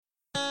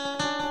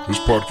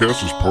This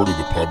podcast is part of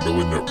the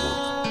Podbelly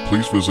Network.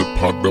 Please visit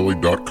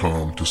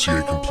podbelly.com to see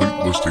a complete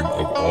listing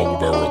of all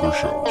of our other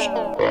shows.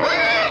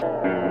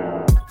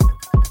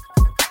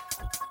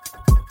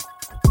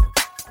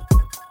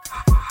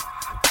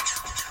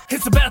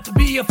 It's about to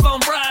be a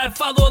fun ride.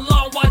 Follow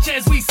along, watch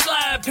as we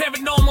slide.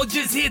 Paranormal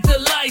just hit the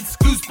lights.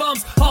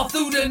 Goosebumps all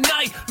through the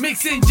night.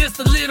 Mixing just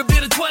a little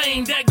bit of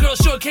twang. That girl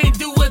sure can't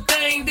do a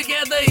thing.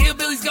 Together,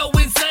 hillbillies go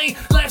insane.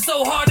 Laugh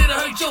so hard it'll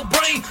hurt your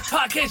brain.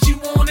 Podcast you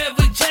won't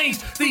ever change.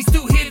 These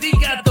two here, they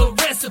got the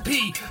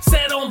recipe.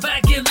 Sit on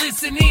back and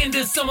listen in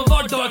to some of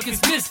our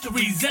darkest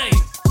mysteries, eh?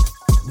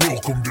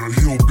 Welcome to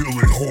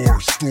Hillbilly Horror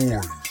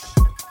Stories.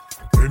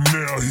 And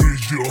now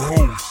here's your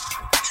hosts,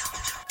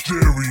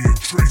 Jerry and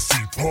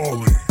Tracy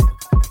Polly,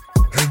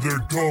 and their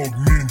dog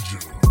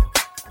Ninja.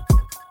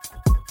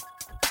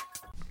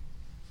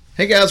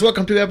 Hey guys,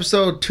 welcome to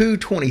episode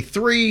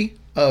 223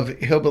 of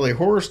Hillbilly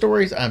Horror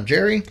Stories. I'm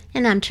Jerry.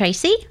 And I'm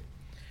Tracy.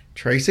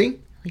 Tracy,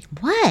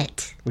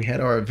 What? we had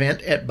our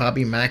event at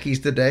Bobby Mackey's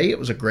today. It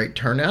was a great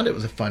turnout. It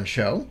was a fun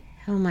show.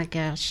 Oh my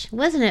gosh.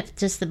 Wasn't it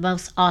just the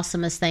most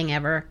awesomest thing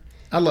ever?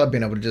 I love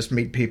being able to just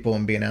meet people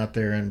and being out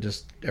there and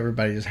just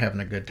everybody just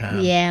having a good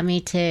time. Yeah, me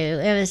too.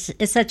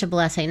 It's such a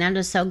blessing. I'm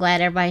just so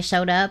glad everybody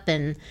showed up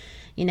and,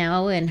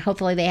 and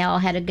hopefully they all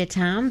had a good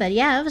time. But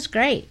yeah, it was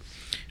great.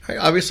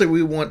 Obviously,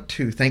 we want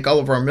to thank all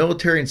of our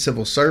military and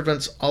civil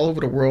servants all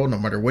over the world, no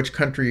matter which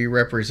country you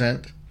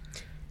represent.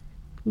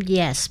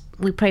 Yes,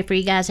 we pray for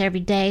you guys every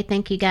day.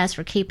 Thank you guys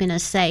for keeping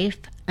us safe.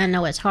 I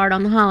know it's hard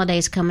on the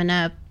holidays coming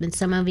up, and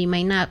some of you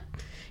may not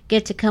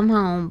get to come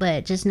home,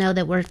 but just know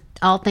that we're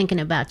all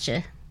thinking about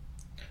you.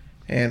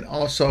 And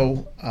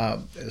also,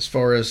 as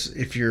far as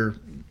if you're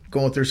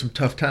going through some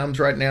tough times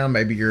right now,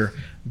 maybe you're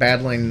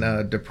battling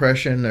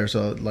depression. There's,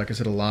 like I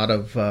said, a lot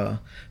of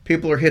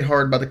people are hit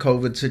hard by the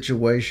COVID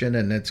situation,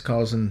 and it's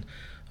causing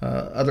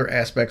other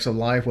aspects of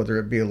life, whether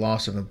it be a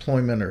loss of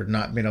employment or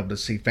not being able to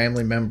see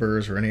family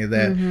members or any of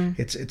that.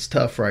 Mm-hmm. It's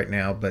tough right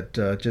now, but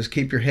just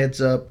keep your heads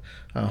up.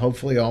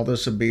 Hopefully all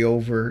this will be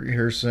over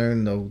here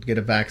soon. They'll get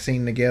a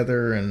vaccine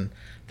together and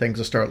things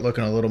will start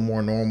looking a little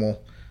more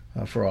normal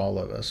for all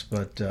of us.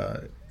 But,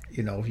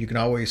 you can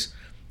always,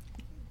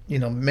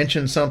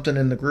 mention something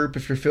in the group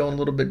if you're feeling a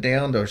little bit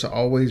down. There's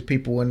always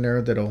people in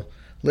there that'll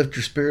lift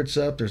your spirits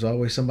up. There's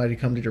always somebody to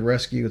come to your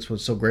rescue. It's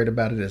what's so great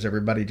about it is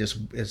everybody just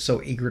is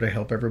so eager to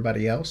help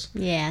everybody else.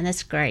 Yeah, and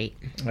that's great.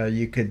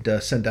 You could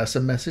send us a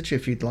message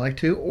if you'd like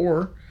to,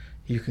 or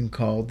you can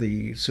call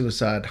the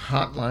suicide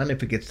hotline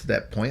if it gets to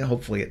that point.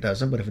 Hopefully it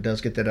doesn't, but if it does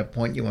get to that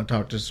point, you want to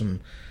talk to some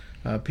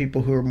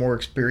people who are more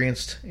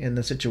experienced in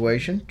the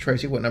situation.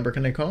 Tracy, what number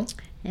can they call?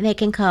 And they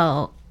can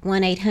call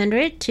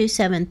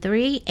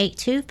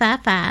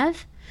 1-800-273-8255.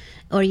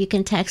 Or you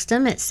can text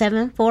them at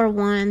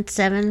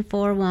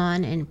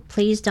 741-741. And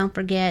please don't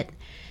forget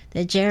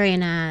that Jerry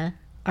and I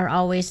are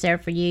always there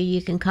for you.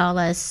 You can call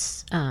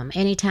us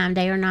anytime,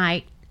 day or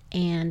night,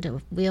 and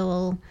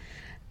we'll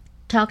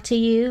talk to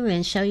you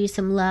and show you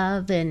some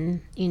love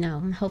and,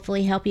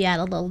 hopefully help you out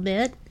a little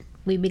bit.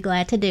 We'd be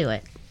glad to do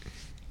it.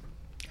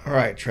 All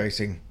right,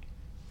 Tracy.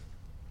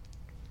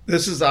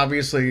 This is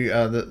obviously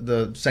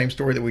the same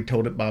story that we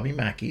told at Bobby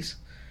Mackey's.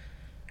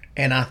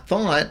 And I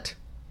thought,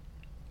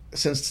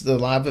 since the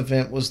live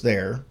event was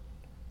there,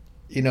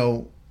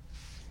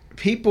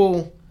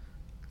 people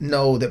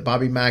know that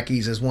Bobby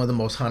Mackey's is one of the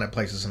most haunted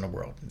places in the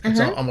world. It's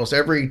on almost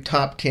every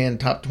top 10,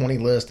 top 20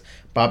 list.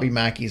 Bobby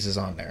Mackey's is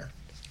on there.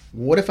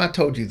 What if I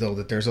told you, though,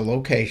 that there's a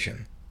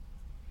location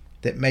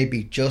that may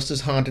be just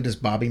as haunted as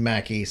Bobby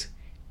Mackey's,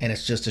 and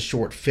it's just a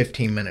short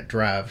 15-minute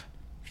drive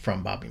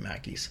from Bobby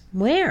Mackey's?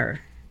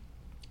 Where?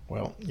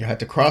 Well, you have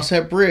to cross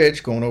that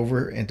bridge going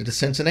over into the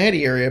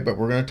Cincinnati area, but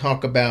we're going to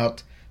talk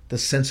about the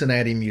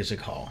Cincinnati Music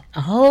Hall.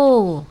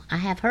 Oh, I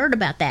have heard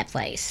about that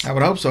place. I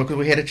would hope so, because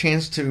we had a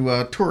chance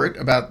to tour it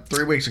about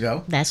 3 weeks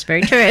ago. That's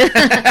very true.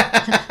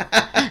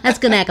 That's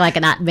going to act like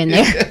I've not been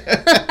there.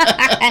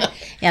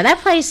 Yeah, that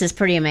place is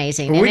pretty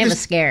amazing, and it was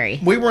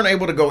scary. We weren't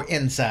able to go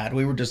inside.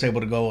 We were just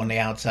able to go on the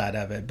outside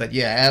of it. But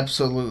yeah,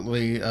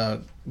 absolutely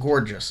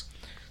gorgeous.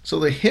 So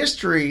the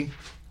history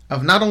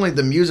of not only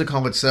the music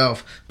hall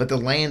itself, but the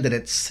land that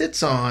it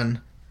sits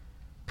on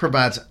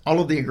provides all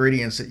of the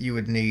ingredients that you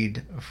would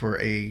need for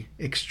a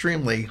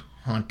extremely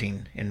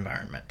haunting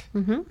environment.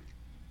 Mm-hmm.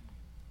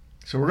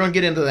 So we're going to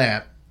get into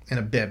that in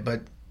a bit,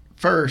 but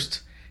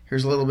first,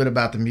 here's a little bit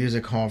about the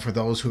music hall for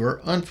those who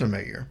are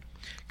unfamiliar.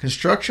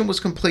 Construction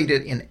was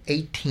completed in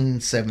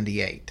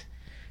 1878.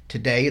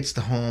 Today, it's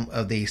the home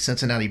of the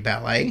Cincinnati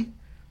Ballet,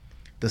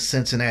 the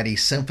Cincinnati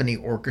Symphony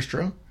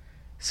Orchestra,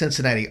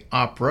 Cincinnati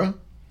Opera,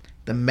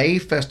 the May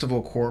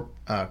Festival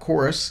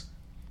Chorus,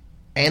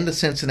 and the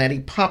Cincinnati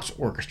Pops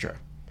Orchestra.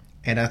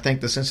 And I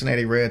think the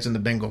Cincinnati Reds and the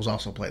Bengals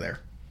also play there.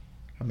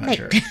 I'm not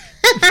sure.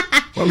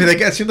 Well,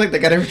 it seems like they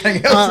got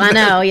everything else. Well, I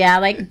know, yeah,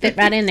 fit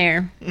right in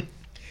there.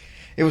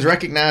 It was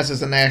recognized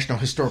as a National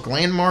Historic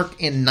Landmark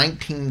in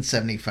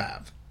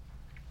 1975.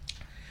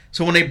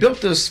 So when they built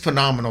this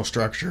phenomenal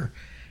structure,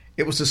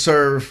 it was to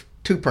serve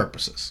two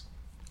purposes.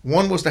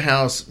 One was to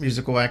house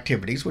musical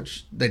activities,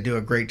 which they do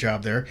a great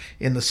job there,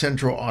 in the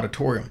central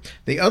auditorium.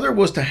 The other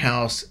was to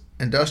house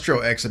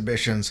industrial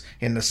exhibitions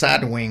in the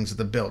side wings of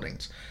the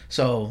buildings.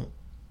 So,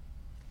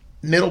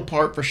 middle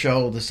part for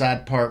show, the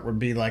side part would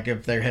be like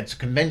if they had some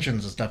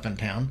conventions and stuff in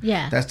town.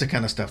 Yeah. That's the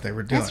kind of stuff they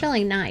were doing. That's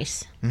really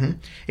nice.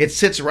 It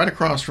sits right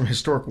across from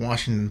historic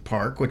Washington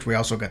Park, which we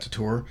also got to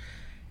tour.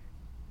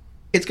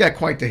 It's got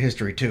quite the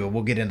history, too.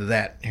 We'll get into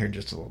that here in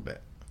just a little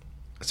bit.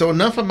 So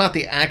enough about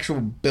the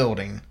actual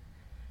building.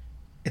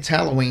 It's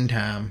Halloween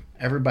time.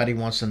 Everybody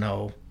wants to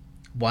know,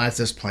 why is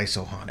this place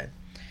so haunted?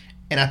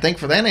 And I think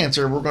for that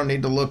answer, we're going to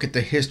need to look at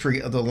the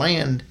history of the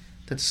land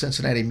that the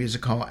Cincinnati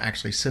Music Hall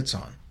actually sits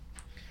on.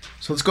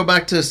 So let's go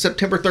back to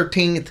September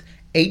 13th,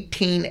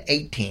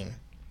 1818.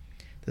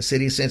 The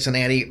city of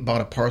Cincinnati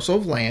bought a parcel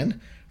of land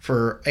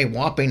for a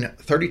whopping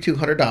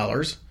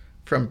 $3,200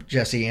 from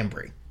Jesse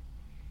Embry.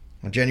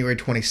 On January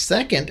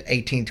 22nd,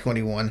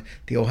 1821,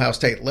 the Ohio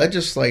State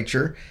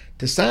Legislature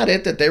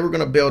decided that they were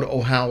going to build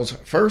Ohio's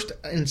first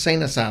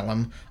insane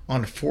asylum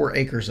on 4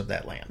 acres of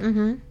that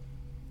land.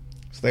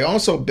 So they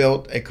also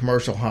built a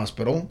commercial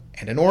hospital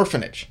and an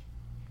orphanage.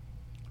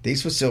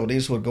 These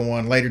facilities would go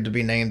on later to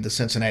be named the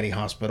Cincinnati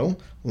Hospital,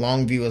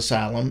 Longview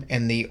Asylum,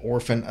 and the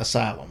Orphan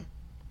Asylum.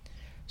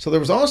 So there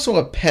was also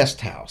a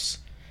pest house.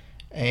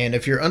 And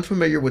if you're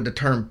unfamiliar with the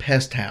term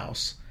pest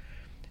house,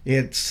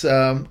 it's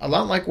a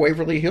lot like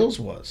Waverly Hills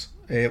was.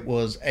 It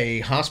was a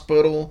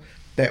hospital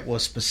that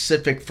was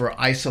specific for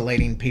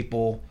isolating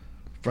people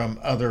from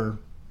other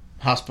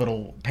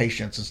hospital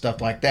patients and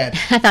stuff like that.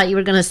 I thought you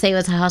were going to say it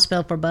was a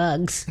hospital for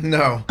bugs.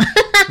 No.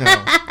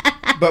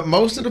 But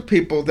most of the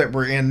people that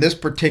were in this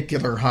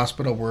particular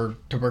hospital were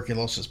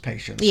tuberculosis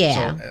patients.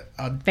 Yeah.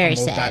 So, very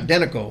almost sad.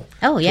 identical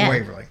to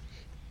Waverly.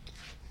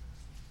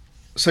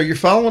 So you're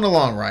following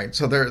along, right?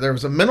 So there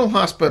was a mental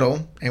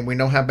hospital, and we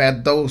know how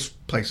bad those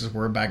places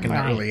were back in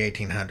the early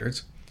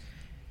 1800s.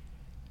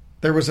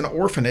 There was an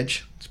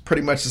orphanage. It's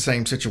pretty much the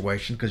same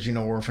situation because,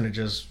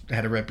 orphanages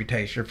had a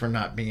reputation for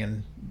not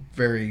being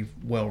very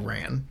well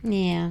ran.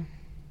 Yeah.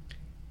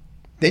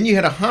 Then you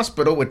had a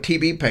hospital with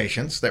TB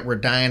patients that were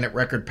dying at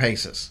record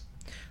paces.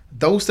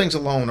 Those things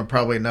alone are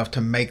probably enough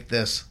to make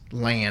this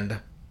land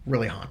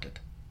really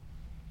haunted.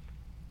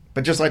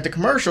 But just like the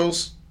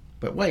commercials,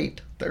 but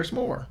wait, there's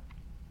more.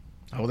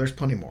 Oh, there's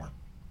plenty more.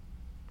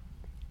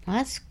 Well,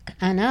 that's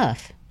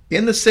enough.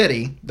 In the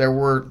city, there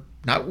were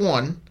not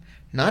 1,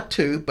 not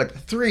 2, but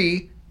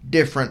 3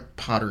 different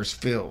Potter's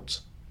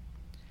Fields.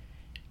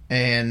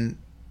 And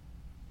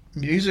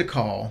Music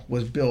Hall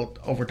was built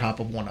over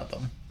top of one of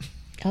them.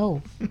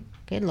 Oh,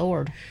 good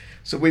Lord.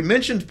 So we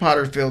mentioned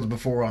Potter's Fields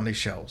before on these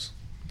shows.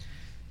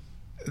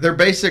 They're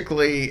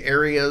basically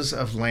areas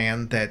of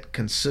land that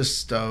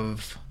consist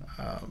of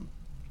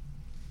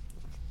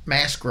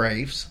mass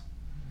graves,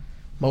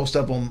 most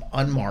of them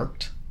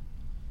unmarked,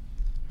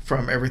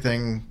 from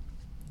everything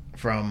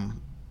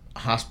from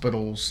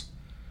hospitals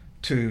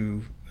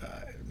to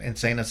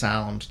insane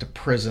asylums to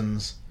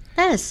prisons.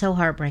 That is so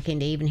heartbreaking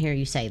to even hear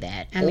you say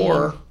that.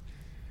 Or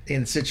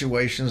in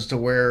situations to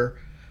where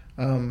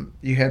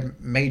you had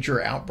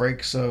major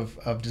outbreaks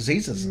of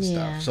diseases and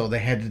stuff. So they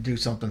had to do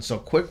something so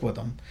quick with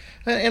them.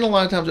 And a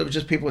lot of times it was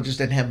just people just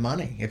didn't have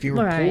money. If you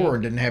were poor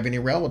and didn't have any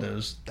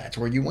relatives, that's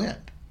where you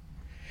went.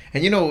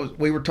 And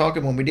we were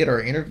talking when we did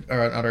our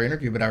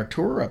interview, but our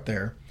tour up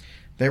there,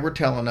 they were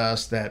telling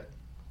us that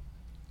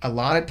a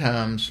lot of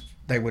times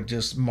they would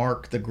just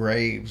mark the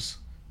graves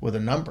with a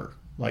number,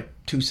 like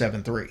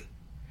 273.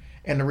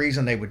 And the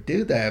reason they would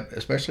do that,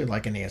 especially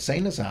like in the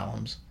insane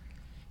asylums,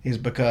 is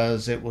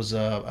because it was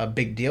a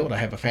big deal to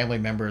have a family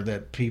member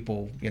that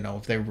people,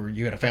 if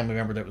you had a family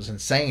member that was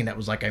insane, that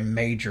was like a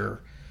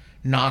major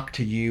knock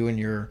to you and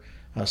your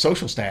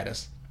social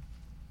status.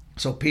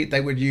 So they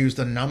would use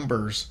the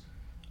numbers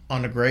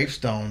on the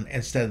gravestone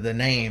instead of the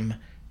name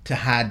to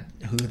hide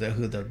who the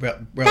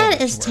relatives were. That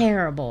is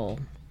terrible.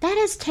 That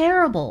is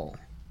terrible.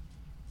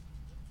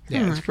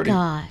 Yeah, it's pretty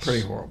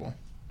horrible.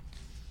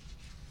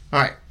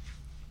 All right.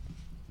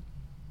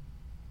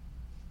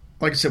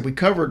 Like I said, we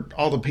covered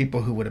all the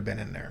people who would have been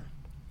in there.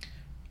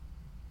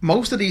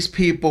 Most of these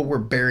people were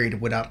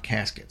buried without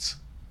caskets.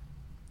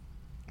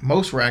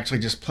 Most were actually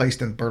just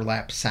placed in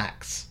burlap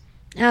sacks.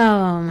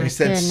 Oh, my They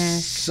said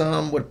goodness.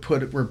 some were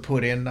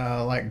put in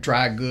like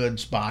dry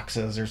goods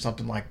boxes or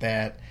something like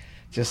that.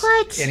 Just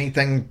What?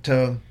 anything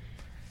to...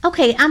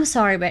 Okay, I'm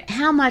sorry, but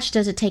how much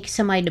does it take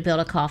somebody to build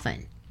a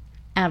coffin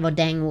out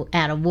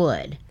of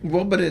wood?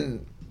 Well, but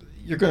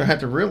you're going to have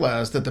to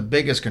realize that the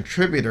biggest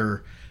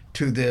contributor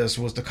to this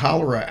was the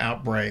cholera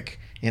outbreak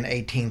in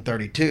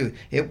 1832.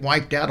 It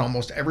wiped out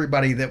almost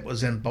everybody that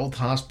was in both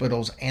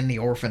hospitals and the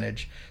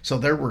orphanage. So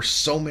there were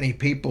so many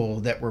people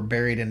that were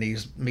buried in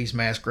these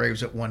mass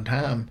graves at one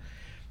time.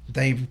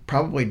 They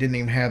probably didn't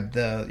even have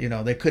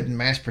they couldn't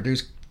mass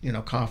produce,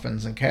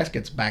 coffins and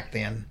caskets back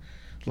then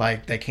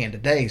like they can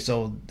today.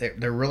 So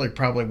there really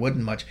probably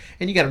wasn't much.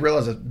 And you got to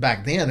realize that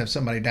back then, if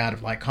somebody died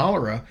of like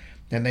cholera,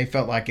 and they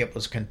felt like it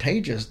was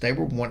contagious, they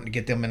were wanting to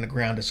get them in the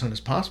ground as soon as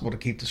possible to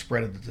keep the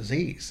spread of the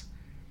disease.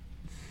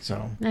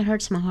 So That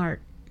hurts my heart.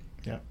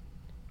 Yeah,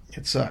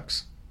 it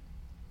sucks.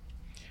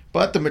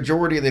 But the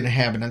majority of the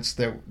inhabitants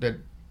that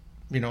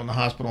in the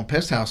hospital and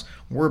pest house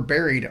were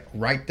buried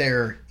right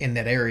there in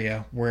that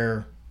area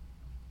where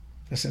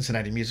the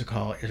Cincinnati Music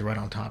Hall is right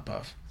on top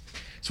of.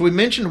 So we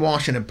mentioned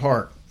Washington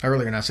Park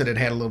earlier, and I said it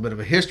had a little bit of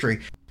a history.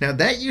 Now,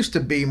 that used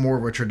to be more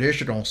of a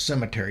traditional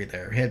cemetery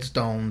there,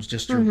 headstones,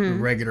 just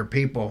regular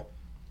people.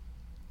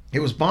 It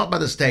was bought by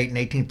the state in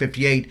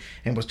 1858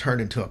 and was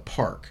turned into a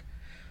park.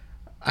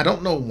 I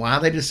don't know why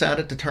they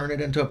decided to turn it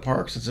into a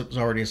park since it was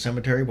already a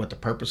cemetery, what the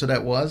purpose of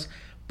that was,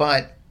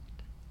 but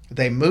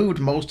they moved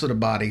most of the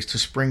bodies to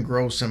Spring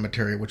Grove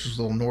Cemetery, which is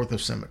a little north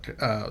of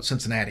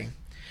Cincinnati.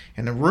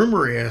 And the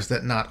rumor is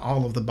that not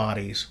all of the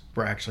bodies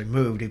were actually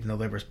moved, even though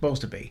they were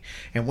supposed to be.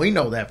 And we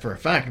know that for a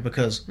fact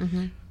because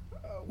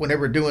when they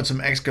were doing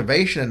some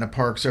excavation in the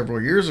park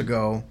several years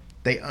ago,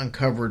 they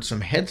uncovered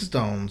some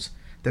headstones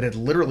that had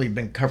literally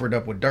been covered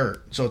up with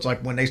dirt. So it's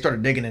like when they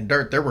started digging in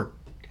dirt, there were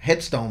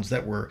headstones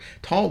that were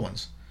tall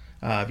ones,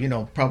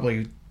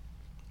 probably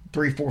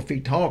 3-4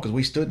 feet tall, because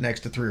we stood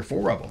next to 3 or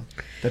 4 of them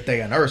that they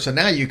unearthed. So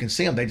now you can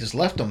see them. They just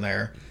left them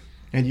there,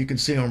 and you can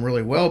see them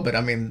really well. But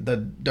I mean, the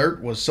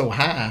dirt was so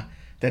high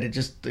that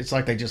it's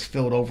like they just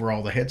filled over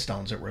all the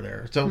headstones that were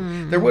there. So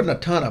there wasn't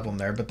a ton of them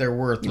there, but there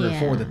were 3 or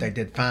 4 that they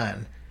did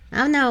find.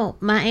 I know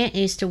my aunt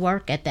used to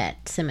work at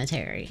that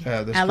cemetery.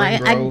 The Spring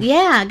Grove?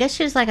 I guess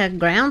she was like a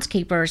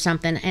groundskeeper or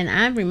something. And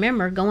I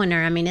remember going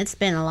there. I mean, it's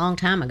been a long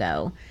time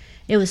ago.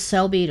 It was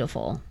so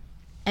beautiful.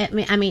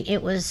 I mean,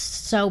 it was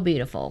so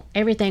beautiful.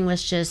 Everything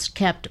was just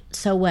kept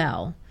so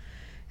well.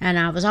 And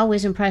I was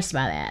always impressed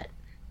by that.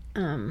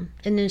 And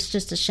it's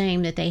just a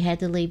shame that they had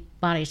to leave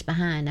bodies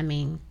behind. I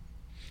mean.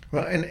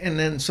 Well, and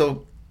then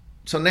so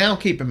now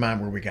keep in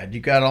mind where we got. You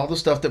got all the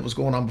stuff that was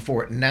going on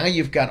before it. Now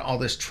you've got all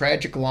this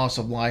tragic loss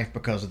of life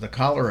because of the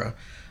cholera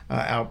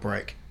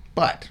outbreak.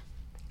 But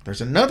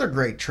there's another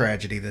great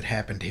tragedy that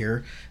happened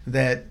here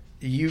that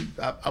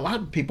a lot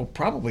of people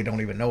probably don't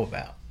even know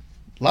about.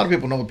 A lot of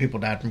people know that people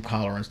died from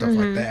cholera and stuff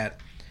like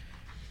that.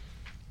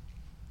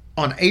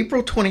 On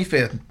April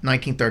 25th,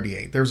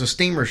 1938, there was a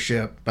steamer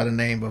ship by the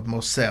name of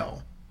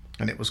Moselle,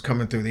 and it was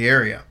coming through the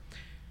area.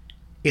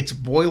 Its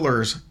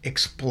boilers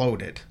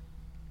exploded.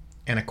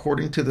 And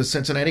according to the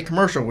Cincinnati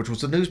Commercial, which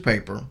was a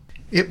newspaper,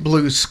 it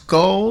blew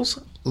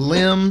skulls,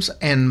 limbs,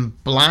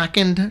 and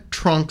blackened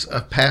trunks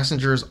of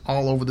passengers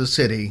all over the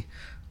city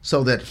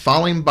so that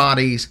falling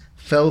bodies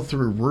fell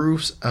through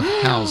roofs of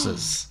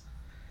houses.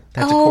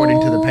 That's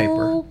according to the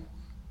paper.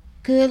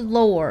 Good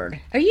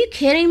Lord. Are you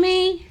kidding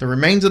me? The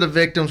remains of the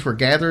victims were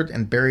gathered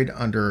and buried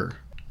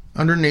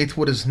underneath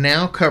what is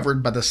now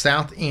covered by the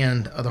south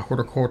end of the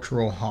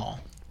Horticultural Hall.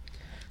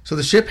 So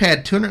the ship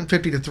had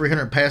 250 to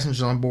 300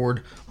 passengers on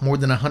board. More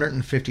than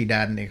 150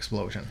 died in the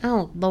explosion.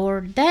 Oh,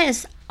 Lord. That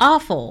is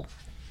awful.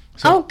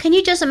 So, can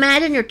you just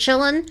imagine you're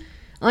chilling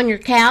on your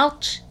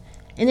couch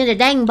and then a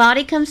dang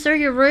body comes through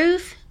your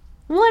roof?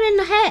 What in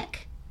the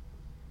heck?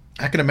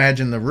 I can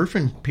imagine the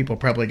roofing people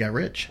probably got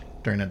rich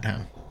during that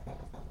time.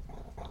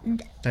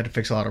 They had to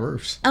fix a lot of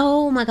roofs.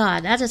 Oh, my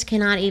God. I just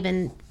cannot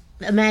even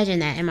imagine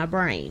that in my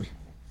brain.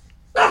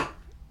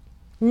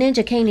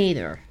 Ninja can't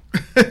either.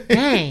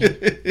 Dang.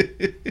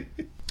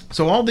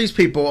 So all these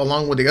people,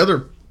 along with the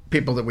other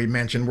people that we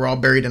mentioned, were all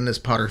buried in this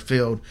Potter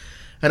Field.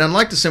 And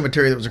unlike the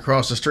cemetery that was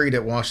across the street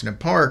at Washington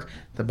Park,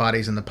 the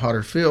bodies in the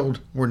Potter Field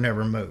were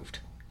never moved.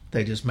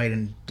 They just made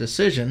a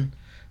decision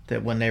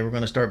that when they were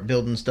going to start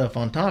building stuff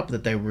on top,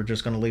 that they were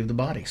just going to leave the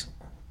bodies.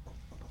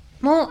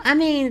 Well, I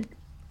mean,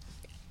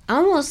 I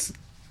almost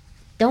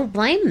don't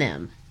blame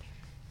them.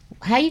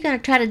 How are you going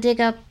to try to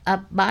dig up a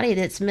body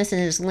that's missing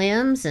his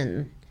limbs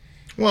and...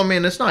 Well, I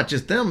mean, it's not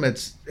just them,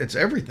 it's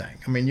everything.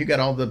 I mean, you got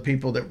all the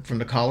people that from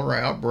the cholera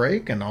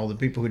outbreak and all the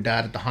people who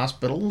died at the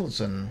hospitals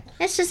and...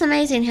 It's just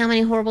amazing how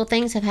many horrible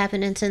things have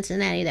happened in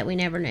Cincinnati that we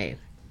never knew.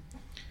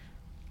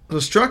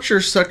 The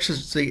structures such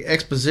as the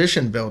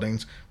exposition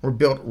buildings were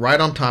built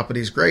right on top of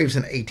these graves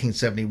in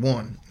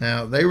 1871.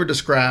 Now, they were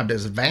described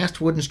as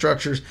vast wooden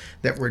structures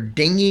that were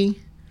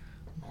dingy,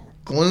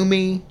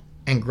 gloomy,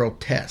 and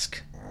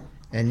grotesque.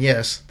 And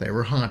yes, they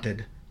were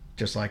haunted,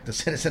 just like the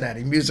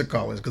Cincinnati Music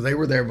Hall is, because they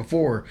were there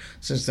before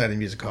Cincinnati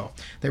Music Hall.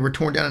 They were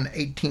torn down in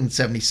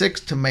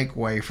 1876 to make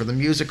way for the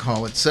music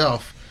hall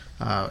itself,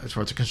 as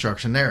far as the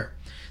construction there.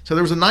 So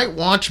there was a night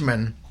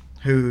watchman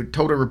who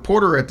told a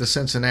reporter at the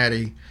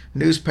Cincinnati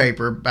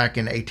newspaper back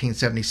in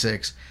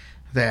 1876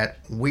 that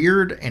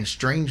weird and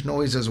strange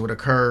noises would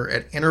occur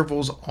at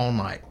intervals all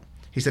night.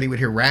 He said he would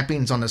hear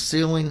rappings on the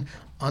ceiling,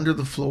 under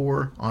the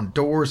floor, on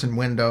doors and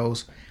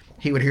windows.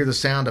 He would hear the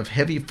sound of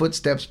heavy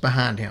footsteps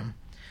behind him,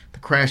 the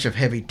crash of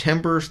heavy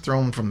timbers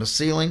thrown from the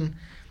ceiling,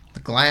 the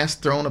glass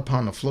thrown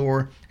upon the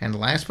floor, and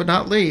last but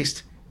not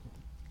least,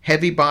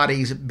 heavy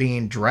bodies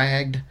being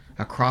dragged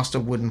across the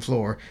wooden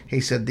floor.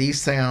 He said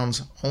these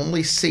sounds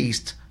only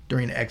ceased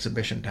during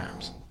exhibition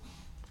times.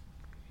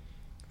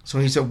 So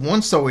he said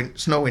one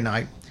snowy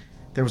night,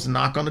 there was a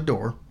knock on the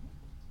door.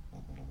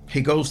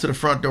 He goes to the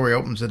front door, he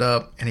opens it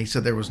up, and he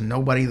said there was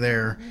nobody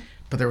there,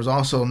 but there was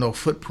also no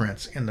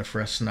footprints in the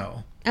fresh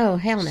snow. Oh,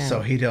 hell no. So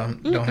he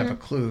don't have a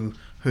clue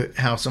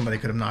how somebody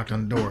could have knocked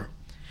on the door.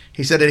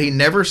 He said that he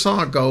never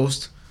saw a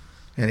ghost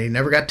and he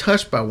never got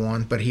touched by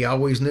one, but he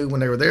always knew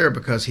when they were there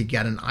because he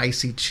got an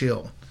icy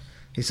chill.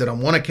 He said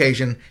on one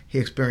occasion he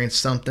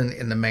experienced something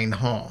in the main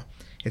hall.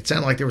 It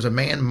sounded like there was a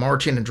man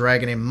marching and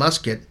dragging a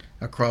musket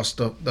across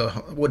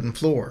the wooden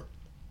floor.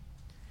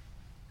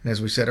 And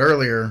as we said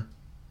earlier,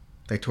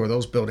 they tore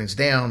those buildings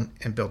down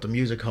and built a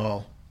music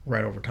hall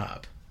right over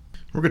top.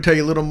 We're going to tell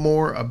you a little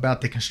more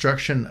about the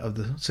construction of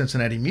the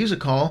Cincinnati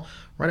Music Hall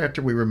right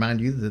after we remind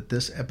you that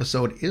this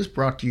episode is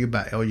brought to you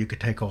by El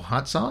Yucateco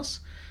Hot Sauce.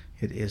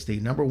 It is the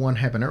 #1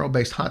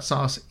 habanero-based hot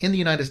sauce in the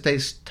United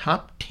States,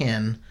 top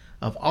 10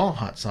 of all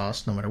hot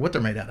sauce, no matter what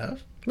they're made out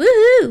of.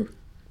 Woohoo!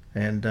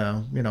 And,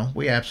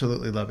 we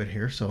absolutely love it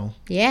here. So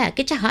Yeah,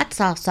 get your hot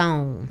sauce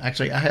on.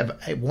 actually, I have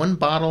one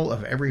bottle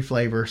of every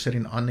flavor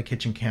sitting on the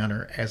kitchen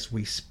counter as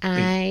we speak.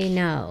 I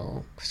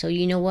know. So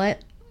you know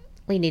what?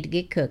 We need to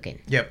get cooking.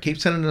 Yep, keep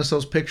sending us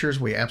those pictures.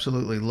 We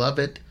absolutely love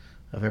it,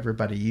 of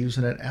everybody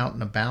using it out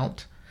and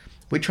about.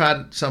 We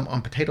tried some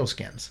on potato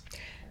skins.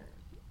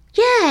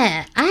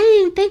 Yeah, I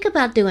didn't think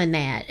about doing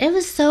that. It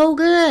was so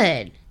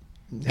good.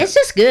 Yeah. It's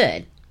just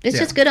good. It's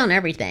Yeah. just good on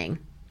everything.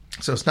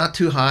 So it's not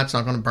too hot. It's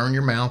not going to burn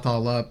your mouth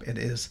all up. It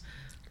is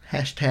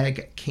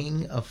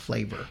 #King of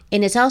Flavor.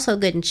 And it's also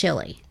good in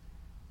chili.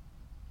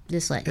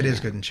 Just like It is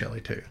good in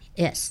chili, too.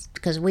 Yes,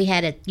 because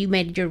you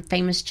made your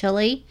famous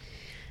chili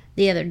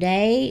the other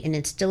day, and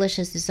it's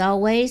delicious as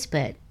always,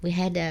 but we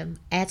had to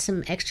add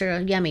some extra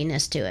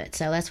yumminess to it,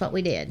 so that's what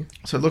we did.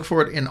 So look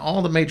for it in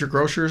all the major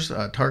grocers.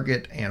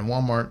 Target and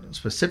Walmart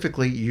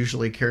specifically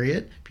usually carry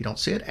it. If you don't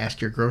see it,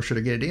 ask your grocer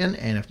to get it in.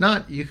 And if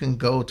not, you can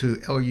go to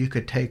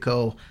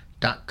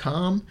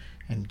elyucateco.com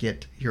and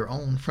get your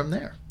own from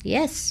there.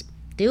 Yes,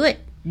 do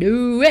it.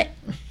 Do it.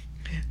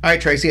 All right,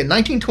 Tracy, in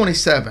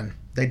 1927,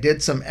 they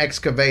did some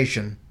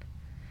excavation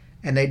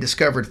and they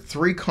discovered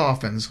 3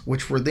 coffins,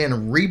 which were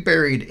then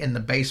reburied in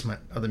the basement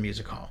of the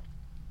music hall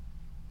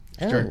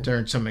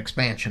during some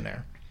expansion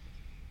there.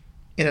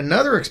 In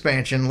another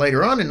expansion later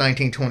on in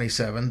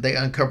 1927, they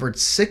uncovered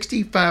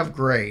 65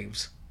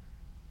 graves,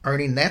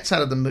 earning that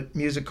side of the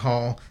music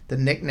hall the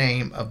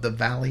nickname of the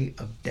Valley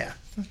of Death.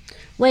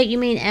 Wait, you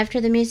mean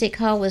after the music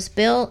hall was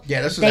built?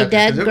 Yeah, this was they after,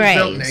 dug 'cause it graves.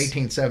 was built in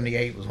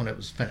 1878 was when it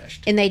was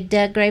finished. And they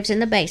dug graves in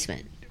the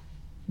basement.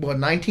 Well,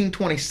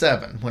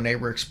 1927, when they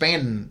were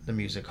expanding the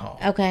music hall.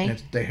 Okay.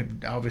 And they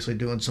had obviously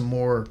doing some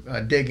more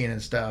digging and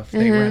stuff.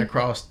 They ran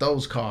across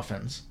those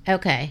coffins.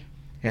 Okay.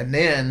 And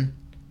then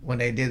when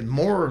they did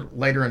more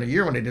later in the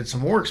year, when they did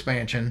some more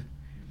expansion,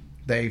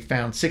 they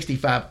found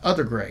 65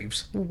 other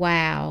graves.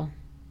 Wow.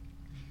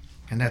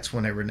 And that's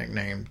when they were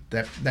nicknamed.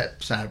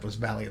 That side was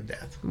Valley of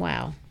Death.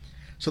 Wow.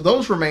 So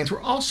those remains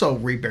were also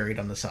reburied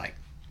on the site.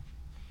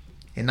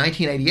 In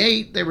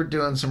 1988, they were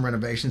doing some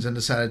renovations and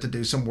decided to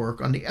do some work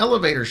on the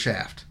elevator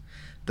shaft.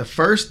 The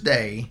first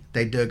day,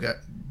 they dig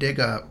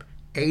up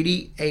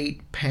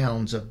 88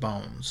 pounds of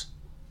bones.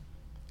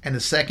 And the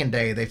second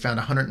day, they found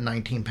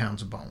 119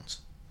 pounds of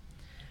bones.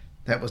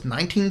 That was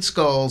 19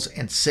 skulls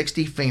and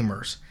 60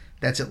 femurs.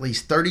 That's at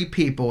least 30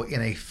 people in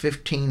a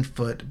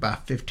 15-foot by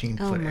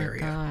 15-foot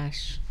area. Oh, my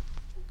gosh.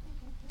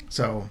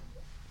 So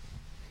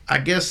I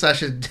guess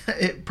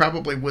it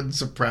probably wouldn't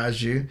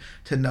surprise you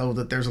to know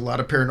that there's a lot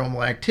of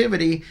paranormal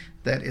activity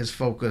that is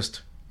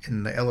focused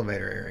in the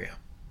elevator area.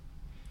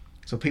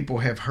 So people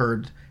have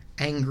heard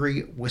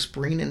angry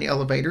whispering in the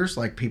elevators,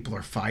 like people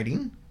are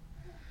fighting.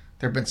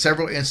 There have been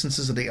several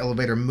instances of the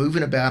elevator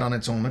moving about on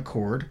its own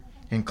accord,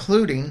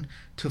 including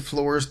to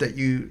floors that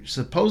you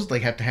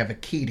supposedly have to have a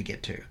key to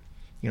get to.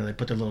 They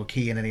put their little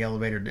key in the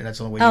elevator, and that's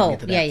the only way you can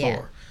get to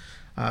that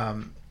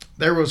floor.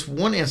 There was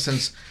one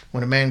instance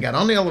when a man got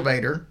on the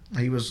elevator.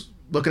 He was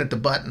looking at the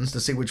buttons to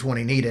see which one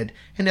he needed,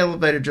 and the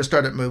elevator just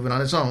started moving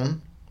on its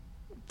own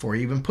before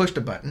he even pushed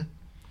a button.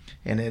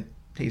 And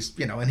he's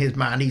in his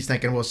mind, he's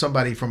thinking, well,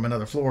 somebody from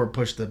another floor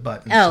pushed the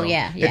button. Oh, so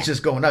yeah. It's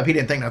just going up. He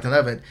didn't think nothing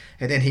of it.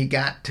 And then he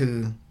got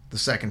to the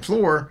second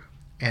floor,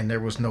 and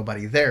there was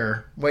nobody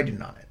there waiting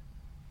on it.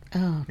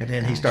 Oh, and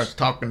then he starts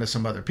talking to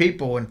some other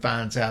people and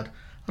finds out,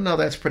 oh, no,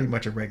 that's pretty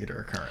much a regular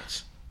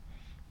occurrence.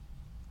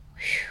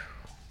 Whew.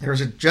 There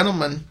was a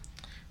gentleman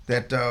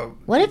that...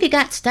 what if you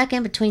got stuck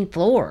in between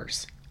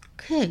floors?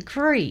 Good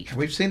grief.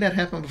 We've seen that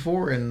happen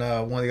before in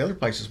one of the other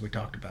places we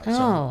talked about. Oh.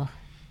 So,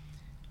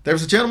 there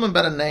was a gentleman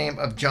by the name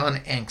of John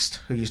Engst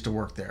who used to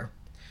work there.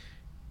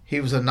 He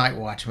was a night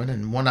watchman,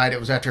 and one night it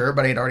was after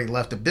everybody had already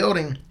left the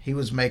building. He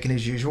was making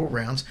his usual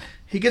rounds.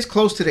 He gets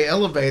close to the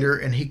elevator,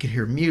 and he could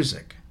hear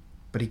music,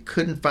 but he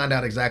couldn't find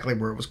out exactly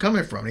where it was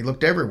coming from. He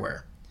looked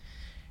everywhere.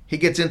 He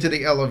gets into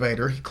the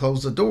elevator. He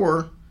closed the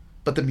door,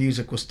 but the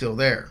music was still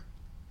there.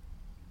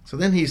 So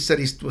then he said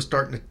he was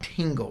starting to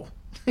tingle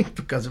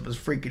because it was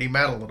freaking him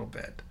out a little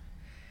bit.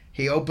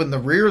 He opened the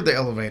rear of the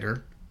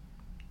elevator,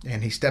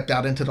 and he stepped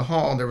out into the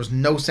hall, and there was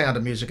no sound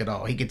of music at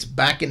all. He gets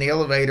back in the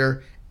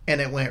elevator, and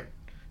it went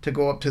to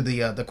go up to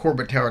the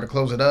Corbett Tower to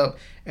close it up,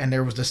 and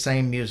there was the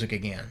same music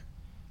again.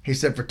 He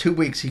said for 2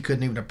 weeks he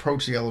couldn't even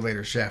approach the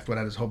elevator shaft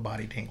without his whole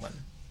body tingling.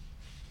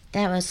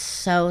 That was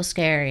so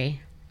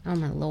scary. Oh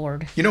my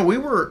Lord. You know,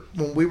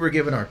 when we were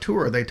given our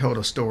tour, they told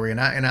a story, and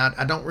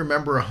I don't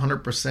remember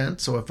 100%,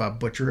 so if I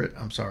butcher it,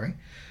 I'm sorry.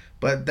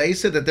 But they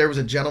said that there was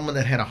a gentleman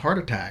that had a heart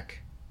attack,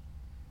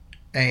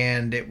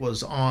 and it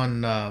was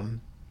on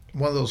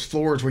one of those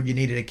floors where you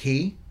needed a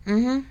key.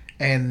 Mm-hmm.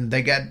 And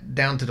they got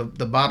down to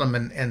the bottom,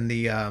 and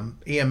the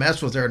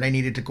EMS was there, and they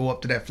needed to go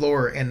up to that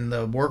floor, and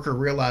the worker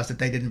realized that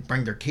they didn't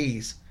bring their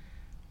keys.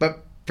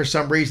 But for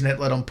some reason, it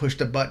let them push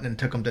the button and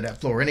took them to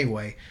that floor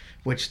anyway,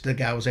 which the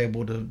guy was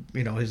able to,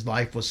 his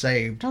life was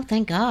saved. Oh,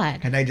 thank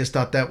God. And they just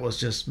thought that was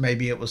just,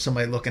 maybe it was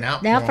somebody looking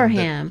out for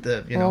him.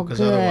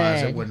 Because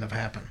otherwise it wouldn't have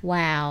happened.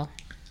 Wow.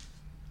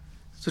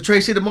 So,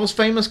 Tracy, the most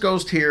famous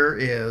ghost here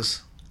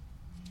is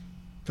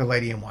the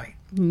Lady in White.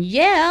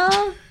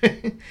 Yeah.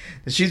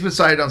 She's been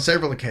cited on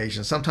several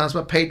occasions, sometimes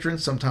by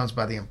patrons, sometimes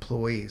by the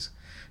employees.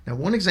 Now,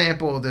 one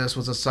example of this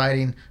was a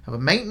sighting of a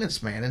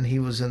maintenance man, and he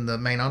was in the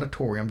main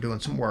auditorium doing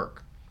some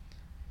work.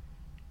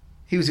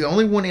 He was the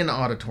only one in the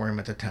auditorium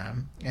at the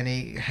time, and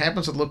he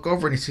happens to look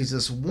over and he sees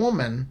this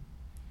woman,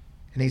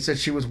 and he said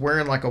she was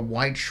wearing like a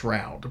white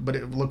shroud, but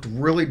it looked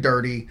really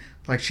dirty,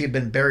 like she had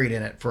been buried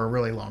in it for a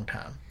really long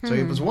time. So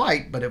it was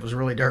white, but it was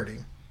really dirty.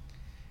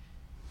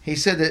 He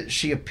said that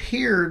she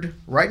appeared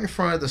right in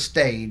front of the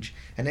stage,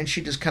 and then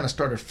she just kind of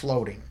started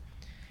floating.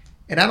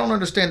 And I don't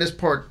understand this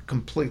part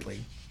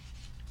completely.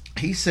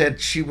 He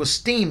said she was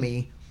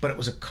steamy, but it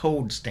was a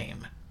cold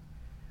steam.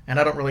 And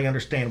I don't really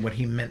understand what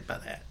he meant by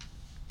that.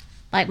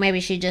 Like maybe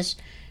she just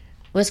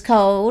was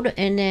cold,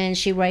 and then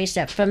she raised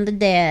up from the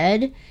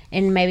dead,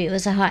 and maybe it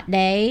was a hot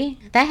day.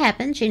 That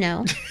happens,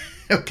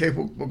 Okay,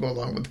 we'll go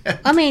along with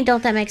that. I mean,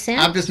 don't that make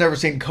sense? I've just never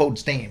seen cold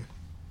steam.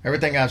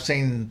 Everything I've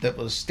seen that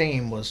was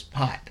steam was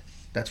hot.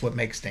 That's what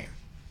makes steam.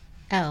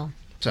 Oh.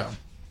 So,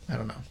 I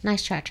don't know.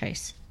 Nice try,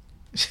 Trace.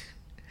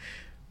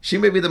 She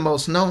may be the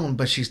most known,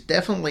 but she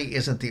definitely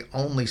isn't the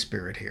only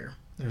spirit here.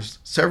 There's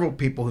several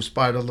people who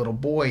spotted a little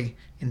boy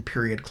in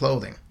period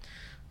clothing.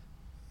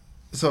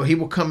 So he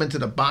will come into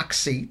the box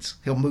seats,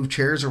 he'll move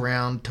chairs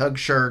around, tug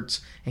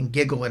shirts, and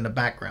giggle in the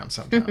background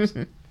sometimes.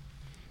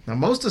 Now,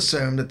 most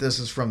assume that this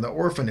is from the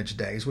orphanage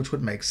days, which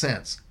would make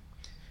sense.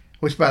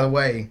 Which, by the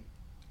way,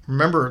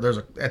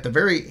 remember, at the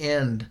very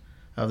end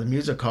of the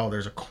music hall,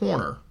 there's a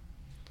corner,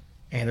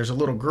 and there's a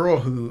little girl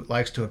who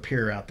likes to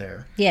appear out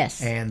there.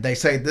 Yes. And they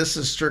say this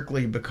is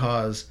strictly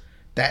because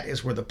that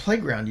is where the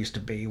playground used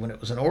to be when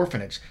it was an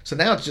orphanage. So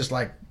now it's just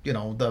like,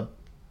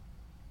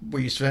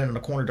 where you stand in the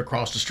corner to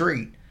cross the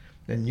street,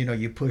 and,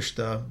 you push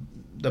the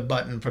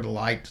button for the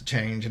light to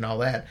change and all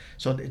that.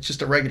 So it's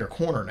just a regular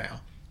corner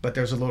now. But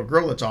there's a little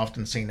girl that's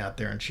often seen out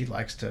there, and she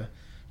likes to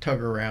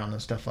tug around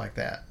and stuff like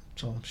that.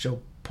 So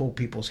she'll pull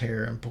people's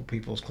hair and pull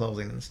people's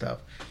clothing and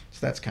stuff.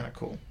 So that's kind of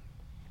cool.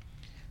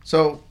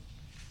 So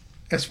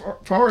as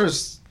far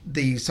as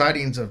the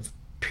sightings of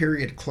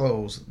period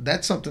clothes,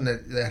 that's something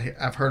that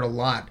I've heard a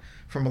lot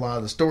from a lot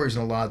of the stories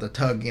and a lot of the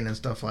tugging and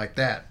stuff like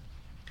that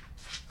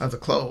of the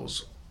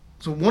clothes.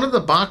 So one of the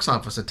box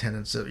office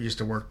attendants that used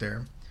to work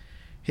there,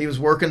 he was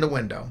working the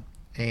window,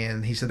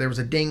 and he said there was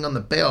a ding on the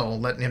bell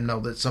letting him know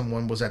that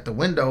someone was at the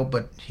window,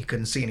 but he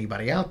couldn't see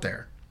anybody out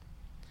there.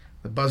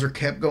 The buzzer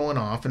kept going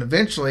off, and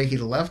eventually he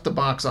left the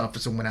box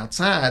office and went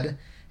outside,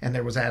 and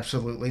there was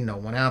absolutely no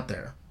one out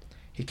there.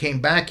 He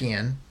came back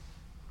in,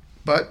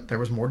 but there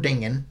was more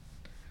dinging,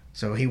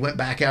 so he went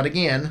back out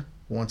again.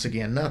 Once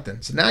again,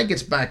 nothing. So now he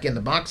gets back in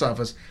the box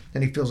office,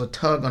 and he feels a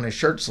tug on his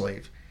shirt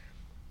sleeve.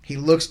 He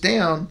looks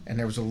down, and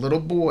there was a little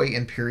boy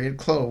in period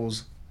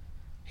clothes.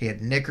 He had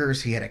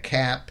knickers, he had a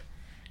cap,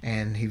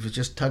 and he was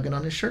just tugging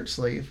on his shirt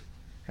sleeve.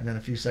 And then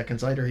a few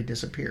seconds later, he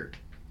disappeared.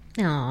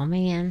 Oh,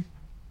 man.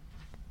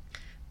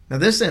 Now,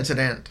 this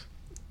incident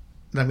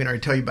that I'm going to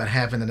tell you about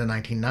happened in the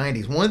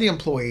 1990s. One of the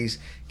employees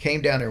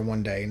came down there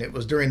one day, and it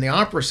was during the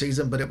opera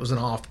season, but it was an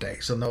off day.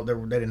 So no, they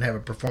didn't have a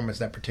performance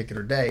that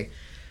particular day.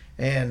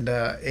 And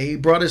he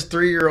brought his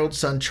 3-year-old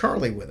son,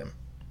 Charlie, with him.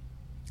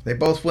 They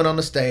both went on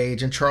the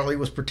stage, and Charlie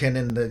was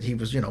pretending that he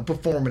was,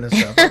 performing and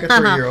stuff, like a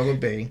 3-year-old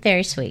would be.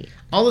 Very sweet.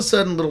 All of a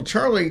sudden, little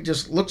Charlie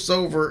just looks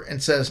over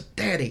and says,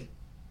 "Daddy,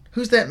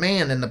 who's that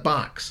man in the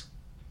box?"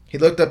 He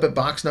looked up at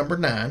box number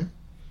 9,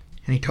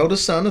 and he told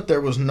his son that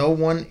there was no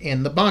one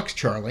in the box,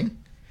 Charlie.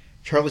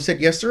 Charlie said,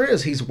 "Yes, there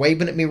is. He's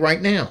waving at me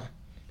right now."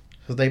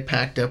 So they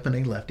packed up and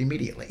they left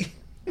immediately.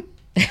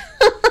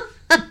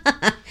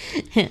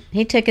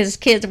 He took his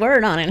kid's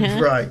word on it,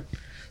 huh? Right.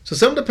 So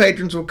some of the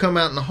patrons will come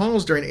out in the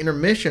halls during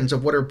intermissions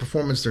of whatever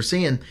performance they're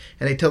seeing,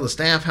 and they tell the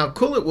staff how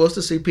cool it was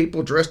to see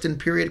people dressed in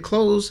period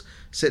clothes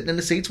sitting in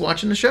the seats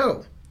watching the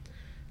show.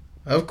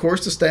 Of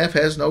course, the staff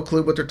has no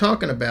clue what they're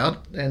talking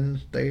about,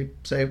 and they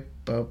say,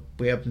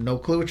 "We have no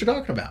clue what you're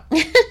talking about."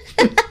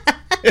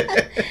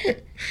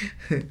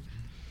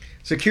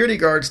 Security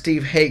guard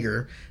Steve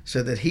Hager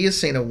said that he has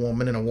seen a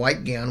woman in a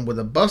white gown with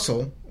a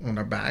bustle on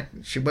her back.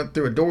 She went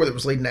through a door that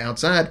was leading to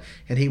outside,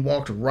 and he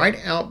walked right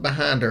out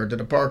behind her to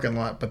the parking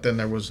lot, but then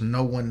there was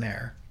no one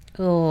there.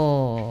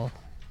 Oh,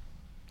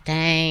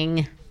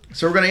 dang.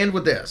 So we're going to end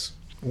with this.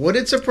 Would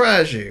it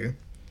surprise you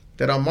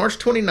that on March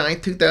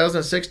 29th,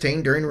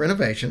 2016, during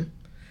renovation,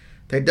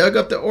 they dug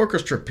up the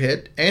orchestra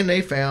pit and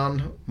they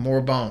found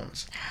more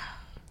bones?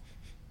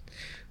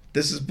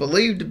 This is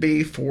believed to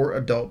be 4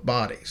 adult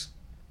bodies.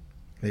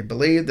 They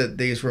believe that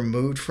these were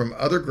moved from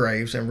other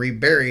graves and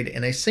reburied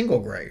in a single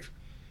grave.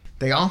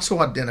 They also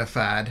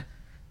identified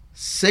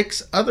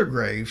 6 other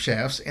grave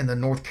shafts in the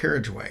north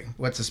carriageway.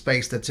 What's the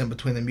space that's in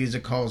between the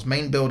music hall's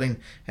main building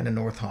and the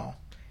north hall?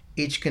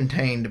 Each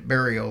contained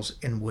burials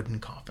in wooden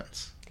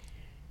coffins.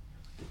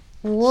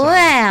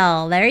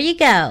 Well, there you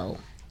go.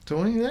 So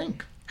what do you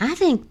think? I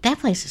think that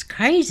place is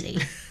crazy.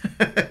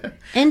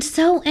 And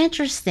so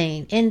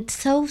interesting and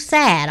so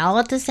sad all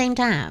at the same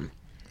time.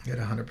 It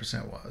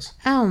 100% was.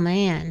 Oh,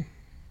 man.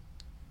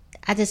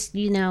 I just,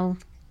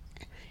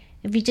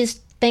 if you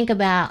just think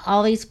about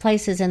all these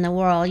places in the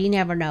world, you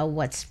never know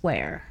what's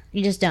where.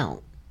 You just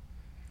don't.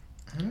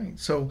 All right.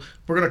 So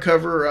we're going to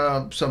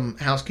cover some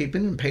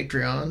housekeeping and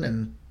Patreon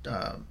and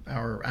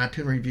our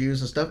iTunes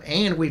reviews and stuff.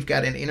 And we've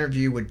got an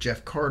interview with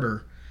Jeff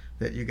Carter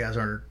that you guys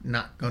are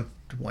not going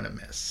to want to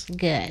miss.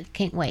 Good.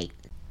 Can't wait.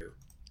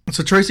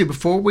 So, Tracy,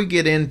 before we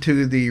get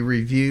into the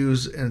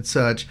reviews and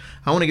such,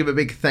 I want to give a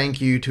big thank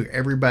you to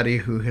everybody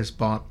who has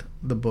bought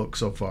the book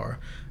so far.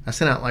 I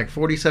sent out like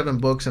 47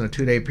 books in a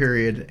 2-day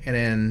period and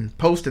then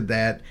posted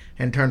that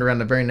and turned around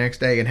the very next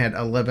day and had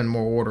 11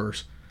 more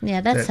orders.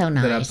 Yeah, that's so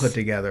nice. That I put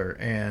together.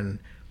 And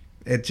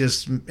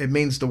it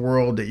means the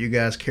world that you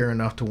guys care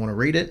enough to want to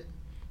read it.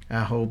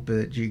 I hope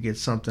that you get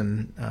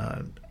something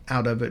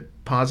out of it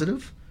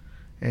positive.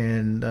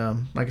 And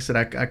like I said,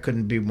 I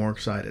couldn't be more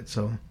excited.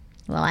 So.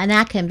 Well, and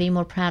I can be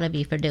more proud of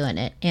you for doing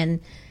it. And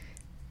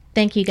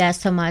thank you guys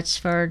so much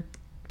for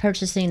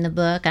purchasing the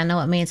book. I know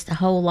it means a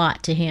whole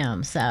lot to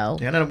him. So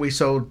yeah, and we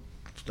sold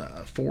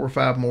 4 or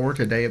 5 more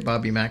today at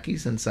Bobby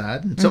Mackey's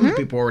inside. And some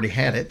people already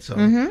had it,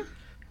 so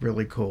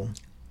really cool.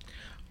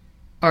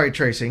 All right,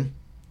 Tracy,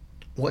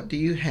 what do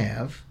you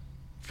have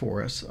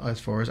for us as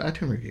far as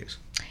iTunes reviews?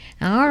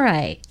 All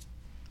right.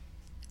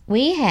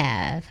 We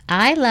have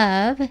I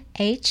Love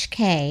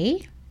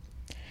HK.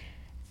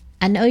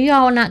 I know you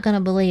all are not going to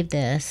believe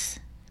this,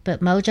 but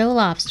Mojo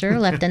Lobster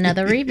left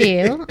another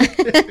review.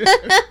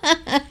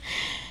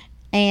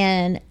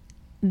 And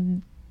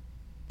I'm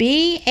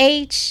going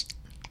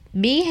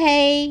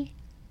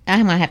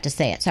to have to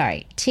say it,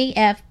 sorry.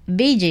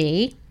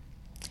 TFBG,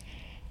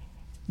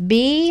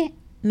 B.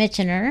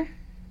 Mitchener,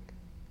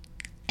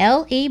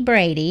 L.E.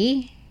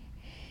 Brady,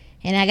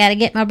 and I got to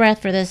get my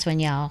breath for this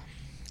one, y'all.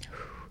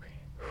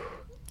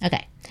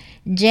 Okay.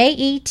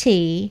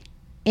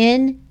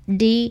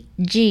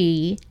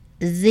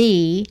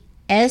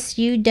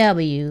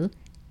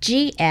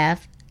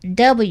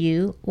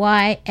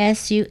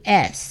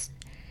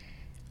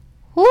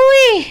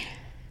 Whoo-wee!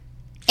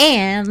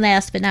 And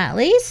last but not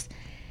least,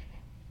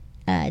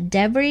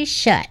 Debris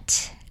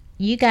Shutt.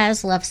 You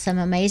guys left some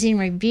amazing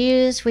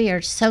reviews. We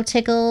are so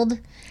tickled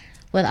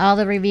with all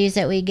the reviews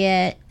that we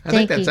get. I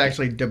think that's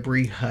actually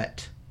Debris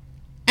Hut.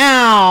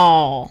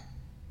 Oh,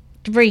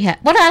 Debris Hut.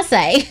 What did I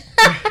say?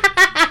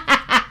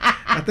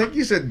 I think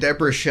you said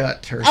Deborah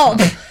Shutt or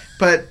something. Oh.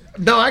 But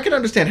no, I can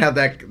understand how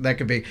that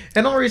could be.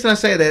 And the only reason I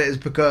say that is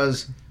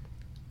because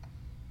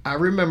I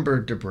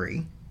remember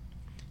Debris.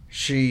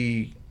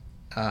 She,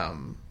 I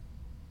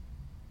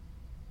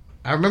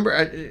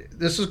remember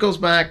this goes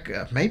back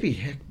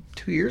maybe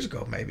 2 years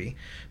ago, maybe.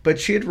 But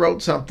she had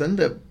wrote something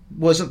that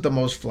wasn't the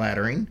most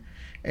flattering,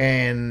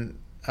 and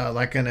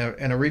like in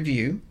a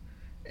review.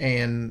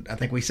 And I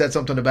think we said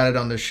something about it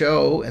on the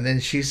show, and then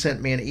she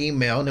sent me an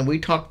email, and then we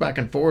talked back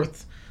and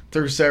forth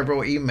through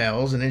several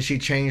emails, and then she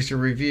changed the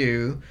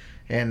review.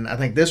 And I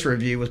think this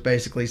review was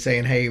basically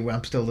saying, hey,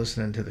 I'm still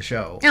listening to the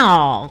show.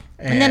 Oh,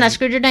 and then I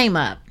screwed your name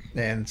up.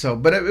 And so,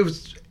 but it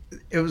was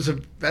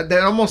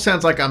that almost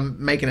sounds like I'm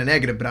making a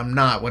negative, but I'm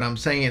not. What I'm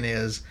saying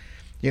is,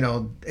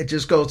 it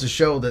just goes to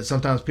show that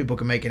sometimes people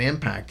can make an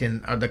impact.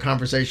 And the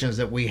conversations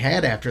that we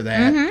had after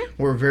that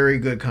were very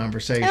good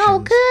conversations. Oh,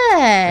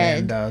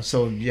 good. And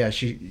so, yeah,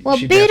 she beautiful.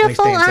 Definitely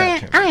stands out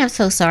to me. I am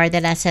so sorry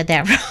that I said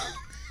that wrong.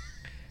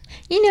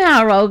 You know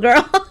how I roll,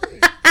 girl.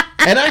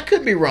 And I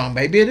could be wrong.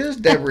 Maybe it is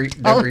Debris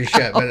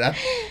Shutt, but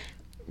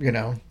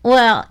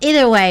Well,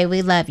 either way,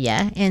 we love you,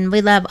 and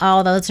we love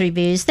all those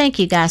reviews. Thank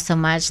you guys so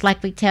much.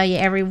 Like we tell you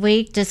every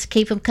week, just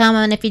keep them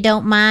coming if you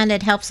don't mind.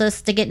 It helps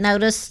us to get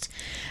noticed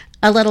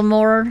a little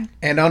more.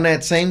 And on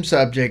that same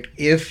subject,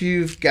 if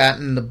you've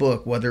gotten the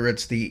book, whether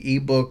it's the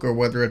ebook or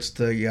whether it's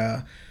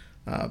the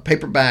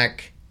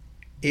paperback,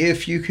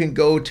 if you can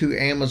go to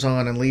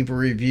Amazon and leave a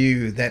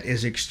review, that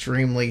is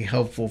extremely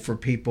helpful for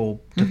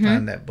people to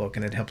find that book,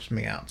 and it helps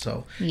me out.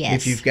 So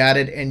if you've got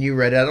it and you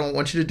read it, I don't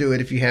want you to do it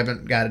if you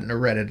haven't got it or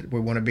read it. We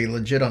want to be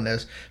legit on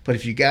this. But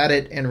if you got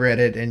it and read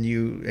it and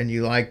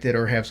you liked it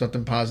or have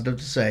something positive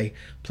to say,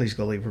 please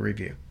go leave a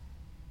review.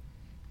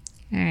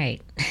 All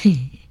right.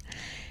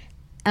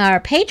 Our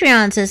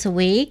Patreons this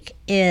week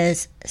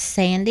is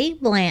Sandy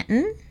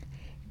Blanton,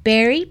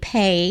 Barry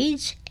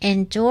Page,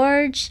 and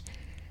George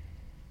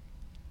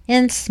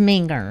and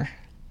Sminger.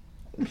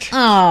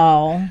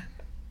 Oh,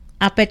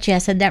 I bet you I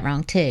said that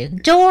wrong too.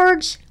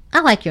 George, I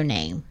like your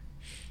name.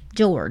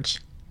 George.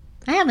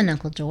 I have an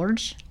Uncle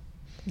George.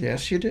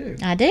 Yes, you do.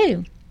 I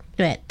do.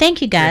 But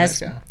thank you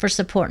guys Yeah. for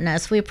supporting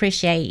us. We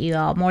appreciate you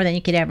all more than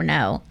you could ever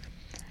know.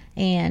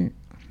 And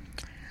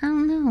I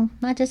don't know.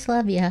 I just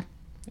love you.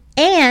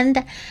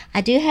 And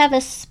I do have a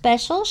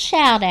special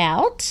shout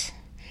out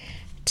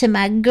to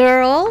my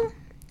girl,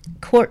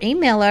 Courtney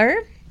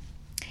Miller.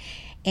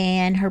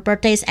 And her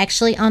birthday is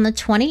actually on the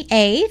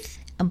 28th.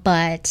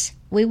 But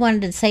we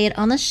wanted to say it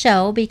on the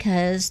show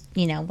because,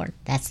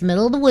 that's the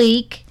middle of the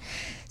week.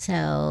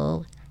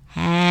 So,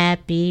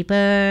 happy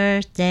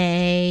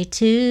birthday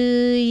to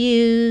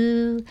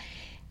you.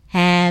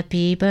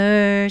 Happy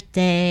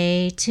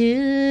birthday to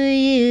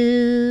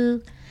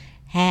you.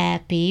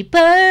 Happy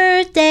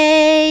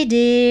birthday,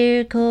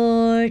 dear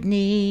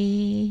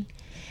Courtney.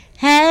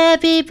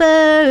 Happy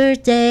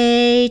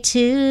birthday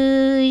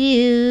to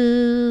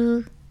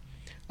you.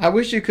 I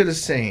wish you could have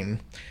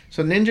seen.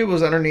 So Ninja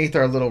was underneath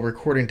our little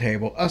recording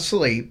table,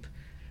 asleep.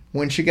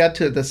 When she got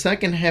to the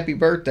second happy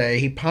birthday,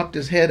 he popped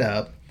his head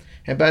up.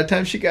 And by the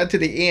time she got to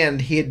the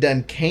end, he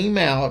had came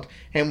out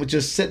and was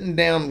just sitting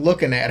down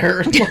looking at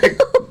her. Like,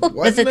 what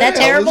Was it the that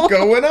hell terrible? is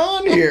going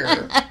on here?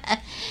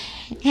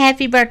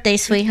 Happy birthday,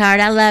 sweetheart.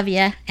 I love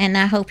you. And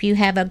I hope you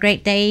have a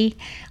great day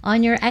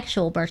on your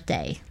actual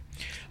birthday.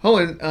 Oh,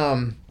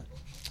 and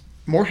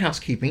more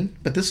housekeeping,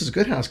 but this is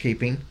good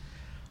housekeeping.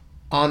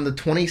 On the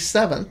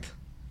 27th,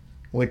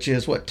 which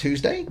is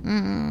Tuesday?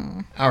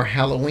 Our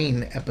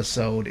Halloween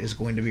episode is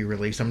going to be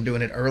released. I'm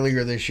doing it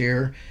earlier this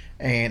year,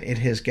 and it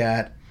has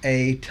got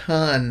a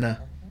ton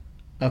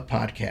of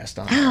podcasts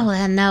on it. Oh,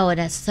 I know.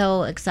 That's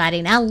so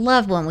exciting. I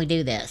love when we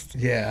do this.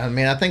 Yeah, I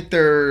mean, I think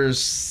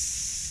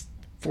there's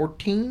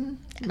 14,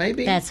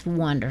 maybe. That's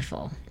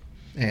wonderful.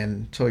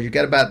 And so you've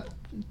got about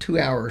 2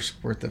 hours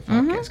worth of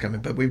podcasts coming.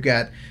 But we've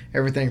got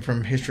everything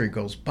from History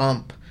Goes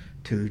Bump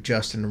to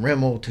Justin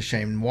Rimmel to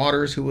Shane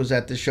Waters, who was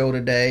at the show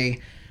today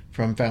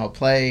from Foul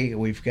Play.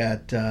 We've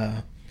got,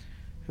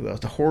 who else?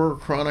 The Horror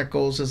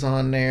Chronicles is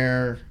on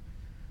there.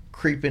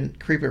 Creep It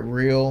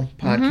Real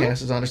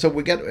podcast is on there. So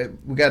we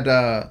got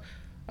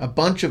a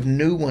bunch of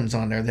new ones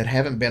on there that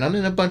haven't been on,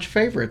 and a bunch of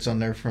favorites on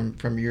there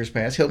from years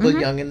past. Hillbilly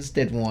Youngins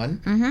did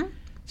one.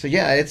 So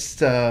yeah, it's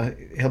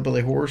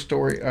Hillbilly Horror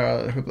Story,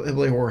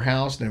 Hillbilly Horror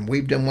House, and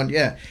we've done one.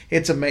 Yeah,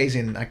 it's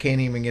amazing. I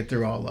can't even get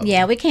through all of them.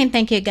 Yeah, we can't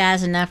thank you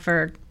guys enough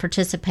for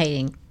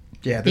participating.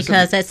 Yeah,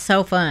 because that's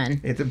so fun.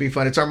 It'll be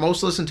fun. It's our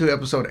most listened to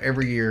episode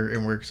every year,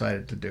 and we're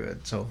excited to do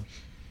it. So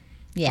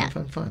Yeah.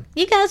 Fun.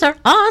 You guys are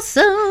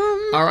awesome.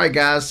 All right,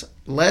 guys,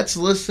 let's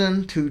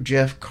listen to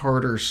Jeff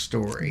Carter's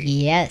story.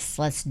 Yes,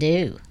 let's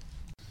do.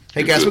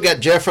 Hey, guys, we got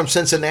Jeff from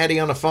Cincinnati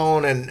on the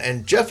phone,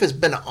 and Jeff has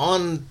been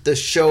on the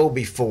show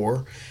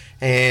before,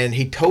 and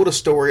he told a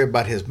story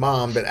about his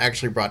mom that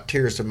actually brought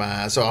tears to my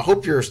eyes. So I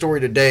hope your story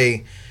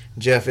today,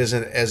 Jeff,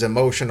 isn't as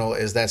emotional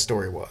as that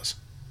story was.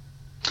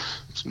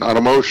 It's not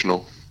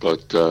emotional,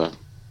 but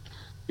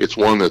it's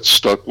one that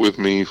stuck with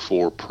me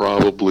for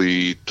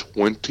probably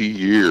 20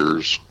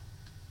 years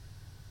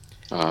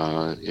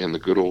in the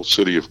good old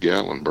city of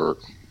Gatlinburg.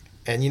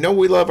 And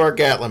we love our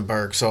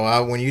Gatlinburg. So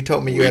when you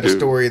told me you had a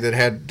story that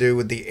had to do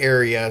with the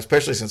area,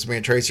 especially since me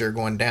and Tracy are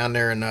going down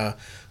there in a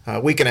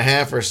week and a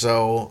half or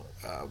so,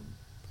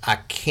 I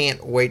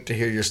can't wait to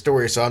hear your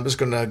story. So I'm just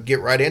going to get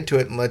right into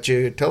it and let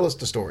you tell us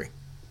the story.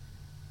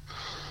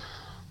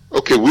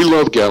 Okay, we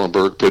love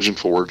Gatlinburg, Pigeon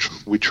Forge.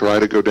 We try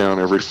to go down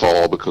every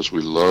fall because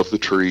we love the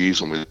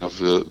trees and we love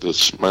the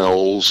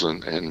smells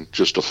and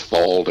just a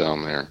fall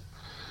down there.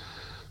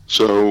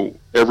 So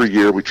every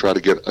year we try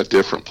to get a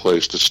different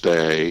place to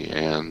stay,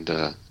 and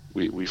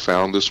we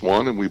found this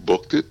one and we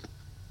booked it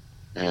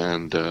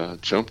and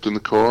jumped in the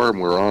car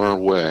and we're on our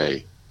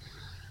way.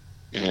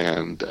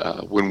 And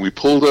when we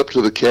pulled up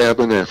to the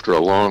cabin after a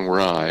long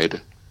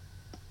ride,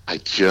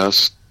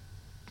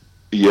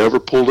 you ever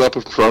pulled up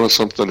in front of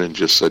something and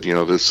just said,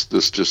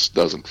 this just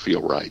doesn't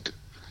feel right?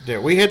 Yeah,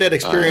 we had that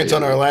experience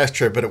on our last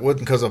trip, but it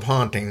wasn't because of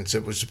hauntings.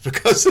 It was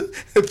because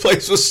the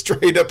place was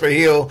straight up a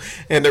hill,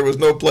 and there was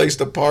no place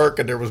to park,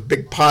 and there was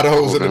big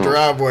potholes in the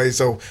driveway.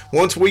 So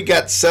once we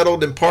got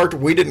settled and parked,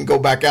 we didn't go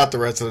back out the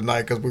rest of the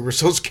night because we were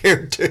so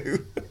scared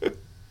too.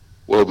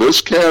 Well, this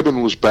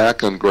cabin was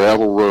back on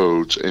gravel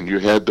roads, and you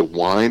had to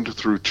wind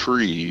through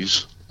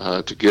trees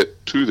to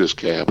get to this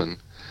cabin.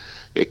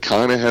 It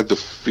kind of had the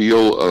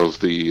feel of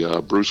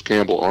the Bruce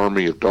Campbell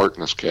Army of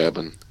Darkness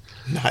cabin.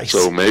 Nice.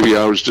 So maybe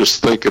I was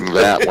just thinking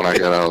that when I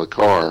got out of the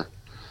car,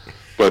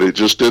 but it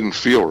just didn't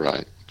feel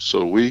right.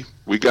 So we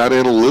got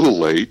in a little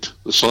late.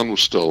 The sun was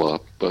still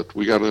up, but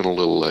we got in a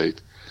little late.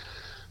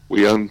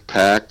 We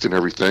unpacked and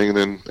everything, and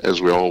then,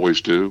 as we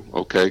always do,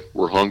 okay,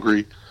 we're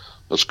hungry.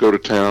 Let's go to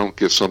town,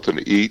 get something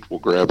to eat. We'll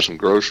grab some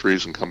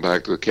groceries and come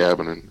back to the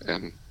cabin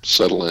and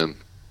settle in.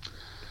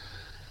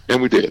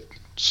 And we did.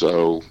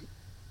 So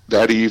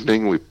that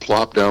evening, we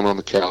plopped down on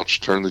the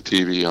couch, turned the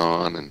TV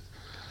on, and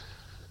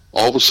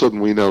all of a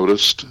sudden we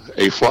noticed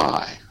a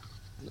fly.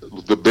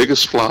 The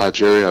biggest fly,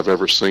 Jerry, I've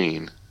ever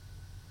seen.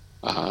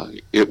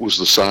 It was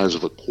the size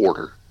of a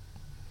quarter.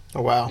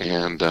 Oh, wow.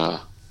 And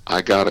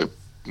I got a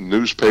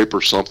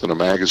newspaper, something, a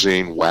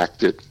magazine,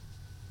 whacked it,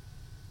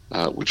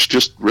 which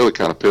just really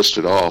kind of pissed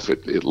it off.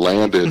 It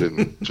landed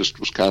and just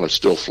was kind of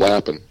still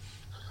flapping.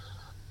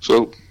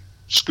 So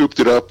scooped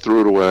it up,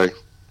 threw it away,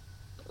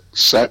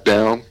 sat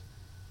down.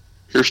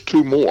 Here's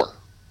two more.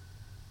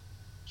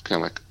 It's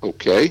kind of like,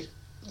 okay,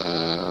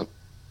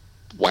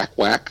 whack,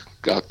 whack,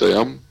 got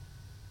them.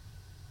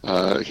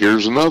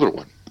 Here's another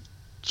one.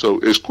 So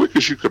as quick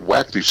as you could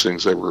whack these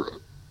things, they were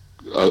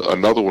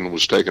another one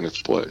was taking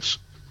its place.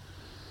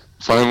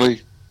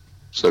 Finally,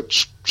 said,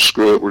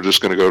 screw it, we're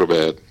just going to go to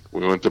bed.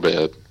 We went to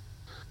bed.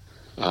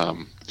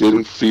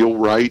 Didn't feel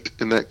right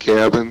in that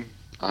cabin.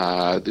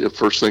 The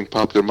first thing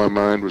popped in my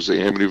mind was the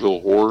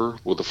Amityville Horror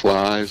with the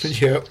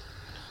flies. Yep.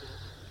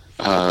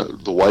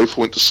 The wife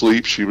went to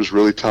sleep. She was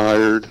really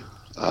tired.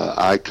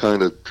 I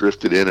kind of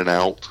drifted in and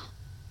out.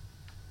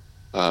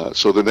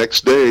 So the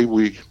next day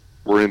we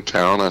were in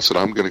town. I said,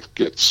 I'm going to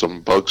get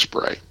some bug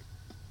spray.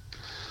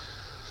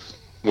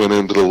 Went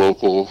into the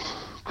local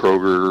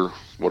Kroger,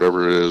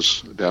 whatever it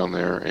is, down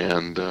there,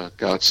 and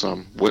got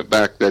some. Went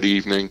back that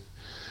evening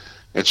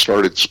and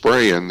started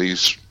spraying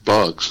these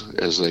bugs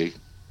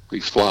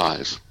these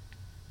flies.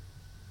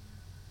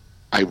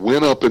 I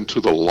went up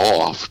into the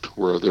loft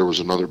where there was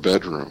another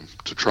bedroom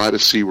to try to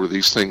see where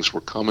these things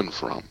were coming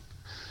from.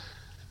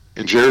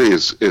 And Jerry,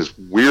 as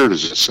weird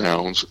as it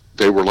sounds,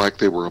 they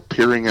were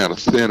appearing out of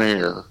thin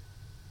air.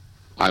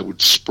 I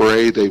would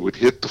spray, they would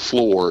hit the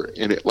floor,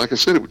 and like I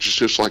said, it was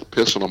just like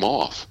pissing them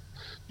off.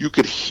 You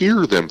could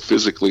hear them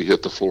physically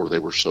hit the floor. They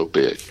were so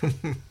big.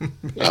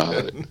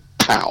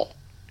 Pow.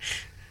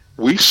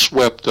 We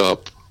swept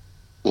up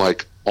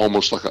like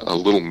almost like a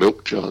little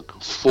milk jug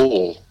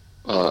full,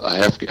 a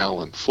half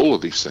gallon full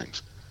of these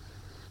things.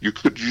 You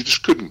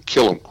just couldn't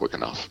kill them quick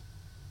enough.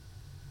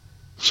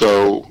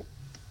 So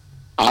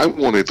I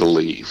wanted to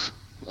leave.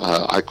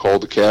 I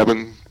called the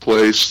cabin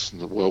place.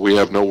 Well, we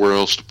have nowhere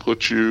else to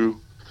put you.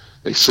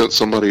 They sent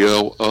somebody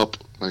else up.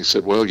 They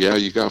said, well, yeah,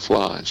 you got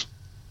flies.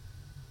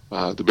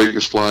 The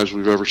biggest flies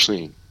we've ever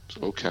seen.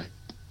 So, okay.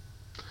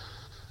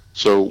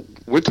 So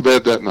went to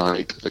bed that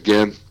night.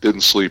 Again,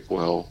 didn't sleep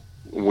well.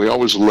 We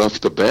always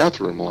left the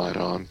bathroom light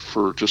on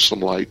for just some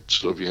light,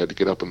 so if you had to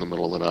get up in the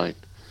middle of the night.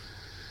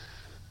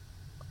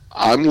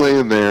 I'm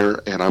laying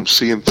there, and I'm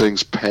seeing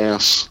things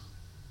pass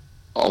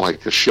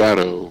like a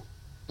shadow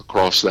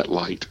across that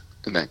light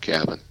in that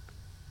cabin.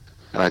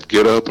 And I'd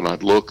get up, and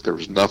I'd look. There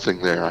was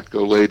nothing there. I'd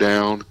go lay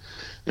down,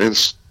 and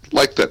it's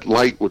like that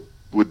light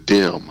would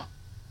dim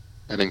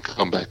and then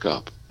come back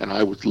up. And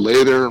I would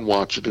lay there and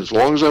watch it. As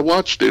long as I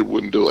watched it, it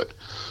wouldn't do it.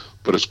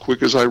 But as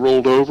quick as I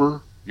rolled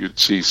over, you'd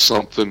see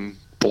something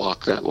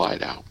block that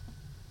light out.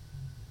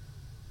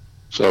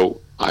 So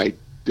I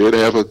did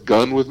have a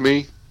gun with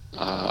me.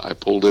 I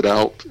pulled it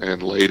out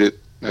and laid it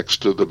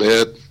next to the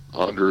bed,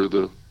 under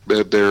the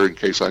bed there in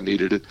case I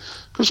needed it,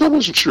 because I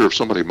wasn't sure if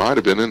somebody might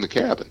have been in the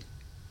cabin.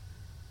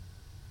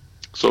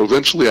 So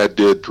eventually I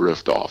did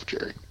drift off,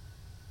 Jerry.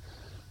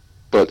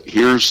 But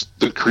here's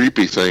the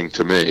creepy thing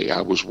to me.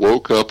 I was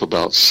woke up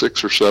about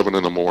 6 or 7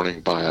 in the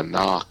morning by a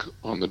knock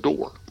on the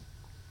door.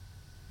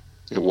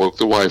 It woke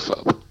the wife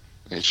up.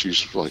 And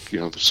she's like,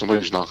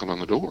 somebody's knocking on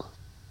the door.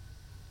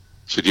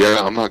 I said, yeah,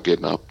 I'm not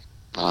getting up.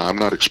 I'm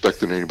not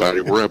expecting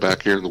anybody. We're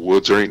back here in the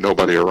woods. There ain't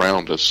nobody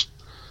around us.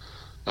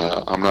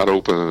 I'm not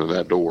opening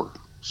that door.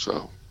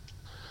 So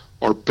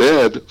our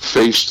bed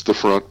faced the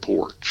front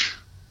porch.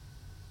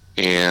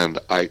 And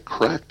I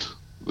cracked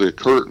the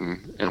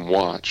curtain and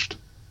watched.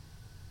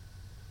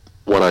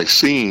 What I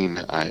seen,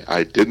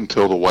 I didn't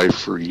tell the wife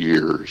for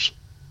years,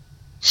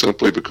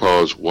 simply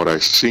because what I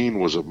seen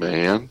was a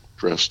man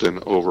dressed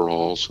in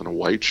overalls and a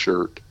white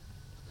shirt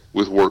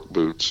with work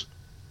boots,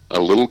 a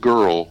little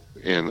girl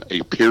in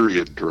a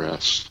period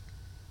dress,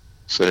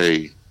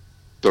 say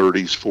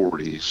 30s,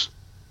 40s.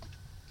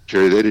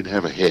 Jerry, they didn't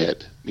have a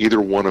head.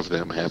 Neither one of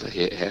them had a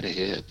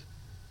head.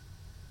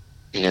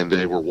 And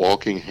they were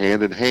walking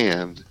hand in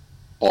hand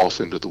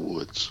off into the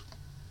woods.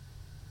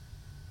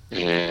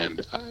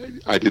 And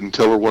I didn't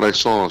tell her what I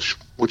saw.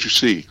 What'd you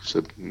see? I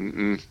said,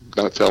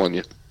 not telling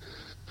you.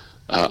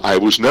 I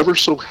was never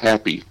so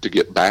happy to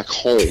get back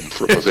home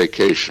from a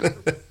vacation.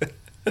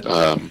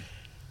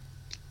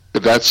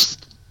 But that's,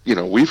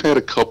 we've had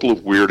a couple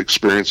of weird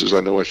experiences. I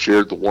know I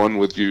shared the one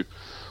with you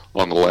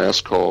on the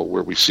last call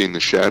where we seen the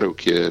shadow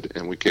kid,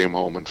 and we came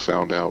home and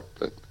found out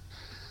that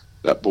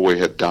that boy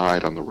had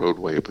died on the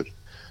roadway. But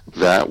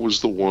that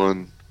was the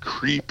one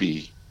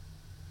creepy.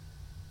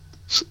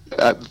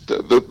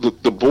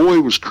 The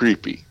boy was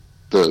creepy.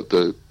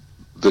 The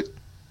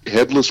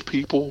headless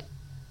people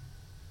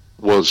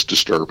was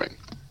disturbing.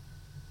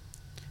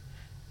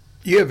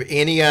 Do you have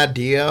any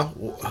idea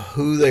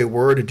who they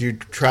were? Did you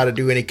try to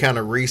do any kind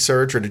of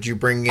research, or did you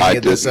bring any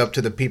of this up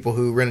to the people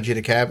who rented you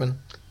the cabin?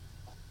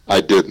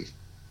 I didn't.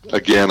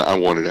 Again, I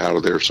wanted out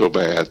of there so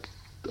bad.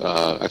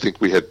 I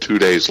think we had 2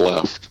 days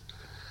left,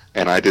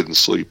 and I didn't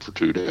sleep for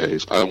 2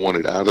 days. I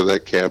wanted out of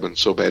that cabin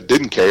so bad.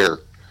 Didn't care.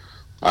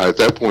 At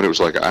that point, it was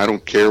like, I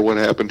don't care what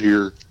happened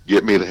here.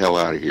 Get me the hell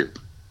out of here.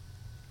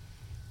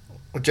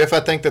 Well, Jeff, I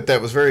think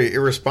that was very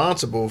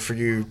irresponsible for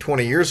you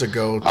 20 years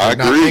ago to I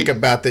not agree. think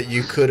about that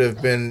you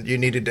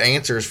needed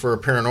answers for a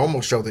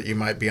paranormal show that you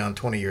might be on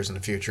 20 years in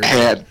the future.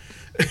 Had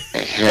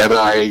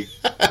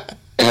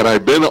I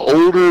been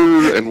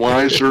older and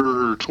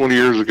wiser 20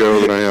 years ago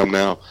than I am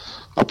now,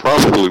 I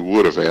probably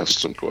would have asked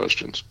some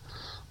questions.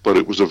 But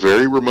it was a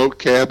very remote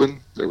cabin.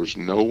 There was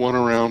no one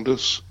around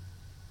us,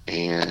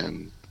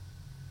 and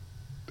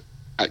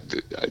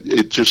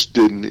it just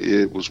didn't.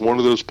 It was one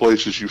of those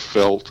places you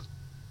felt,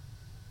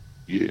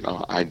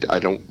 I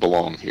don't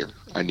belong here.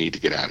 I need to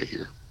get out of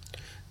here.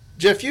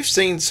 Jeff, you've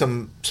seen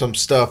some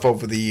stuff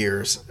over the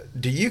years.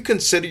 Do you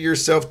consider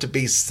yourself to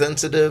be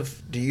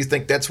sensitive? Do you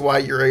think that's why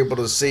you're able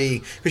to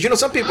see?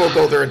 Because some people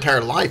go their entire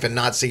life and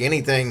not see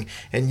anything,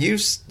 and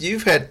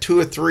you've had 2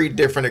 or 3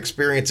 different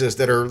experiences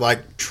that are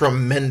like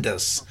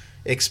tremendous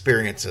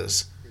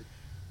experiences.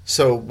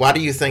 So why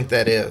do you think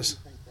that is?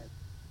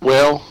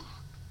 Well,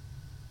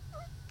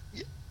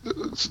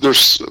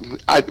 there's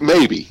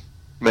maybe.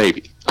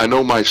 I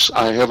know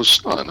I have a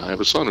son. I have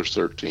a son who's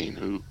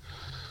 13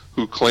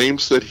 who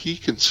claims that he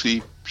can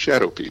see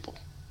shadow people.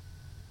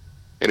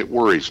 And it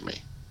worries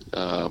me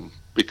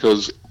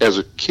because as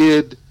a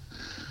kid,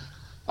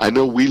 I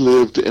know we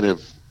lived in a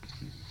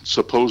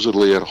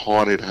supposedly a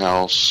haunted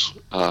house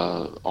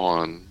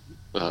in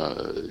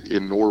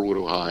Norwood,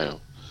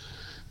 Ohio,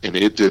 and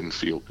it didn't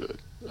feel good.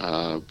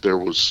 There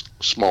was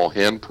small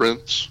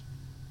handprints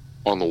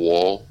on the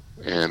wall,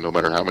 and no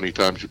matter how many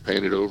times you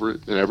painted over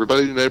it, and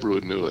everybody in the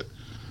neighborhood knew it,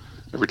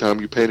 every time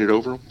you painted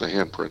over them, the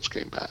handprints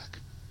came back.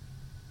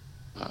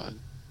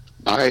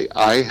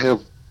 I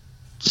have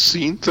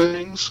seen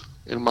things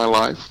in my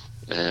life,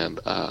 and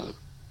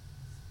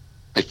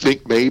I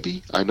think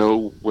maybe, I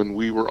know when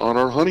we were on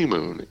our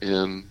honeymoon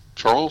in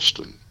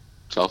Charleston,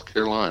 South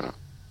Carolina,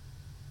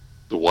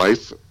 the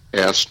wife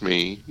asked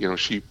me,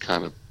 she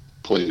kind of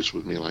plays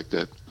with me like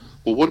that,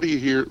 well, what do you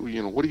hear,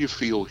 what do you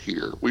feel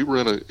here? We were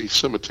in a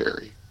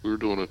cemetery. We were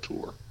doing a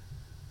tour.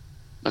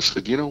 I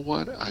said, you know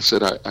what? I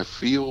said, I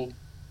feel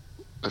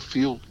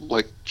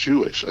like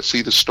Jewish. I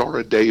see the Star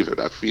of David.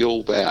 I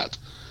feel that.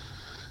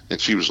 And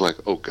she was like,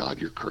 oh, God,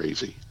 you're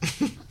crazy.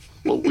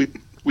 Well,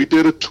 we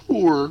did a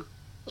tour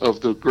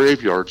of the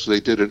graveyards. They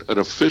did an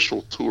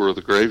official tour of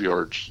the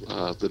graveyards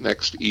the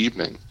next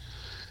evening.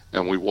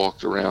 And we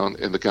walked around,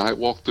 and the guy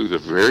walked through the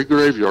very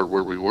graveyard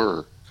where we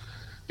were.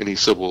 And he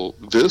said, well,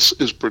 this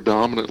is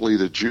predominantly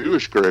the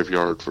Jewish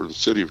graveyard for the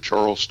city of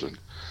Charleston.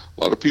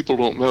 A lot of people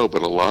don't know,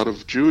 but a lot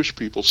of Jewish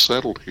people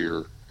settled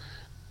here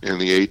in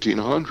the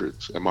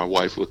 1800s. And my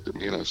wife looked at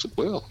me and I said,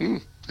 well,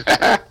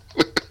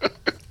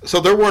 So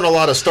there weren't a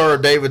lot of Star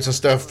of Davids and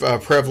stuff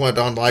prevalent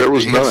on like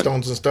the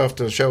headstones and stuff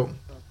to show?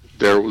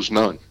 There was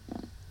none.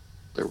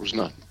 There was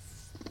none.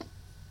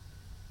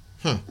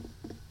 And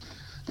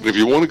if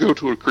you want to go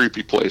to a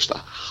creepy place, I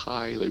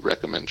highly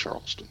recommend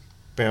Charleston.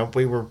 Well,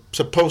 we were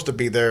supposed to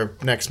be there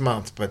next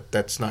month, but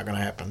that's not going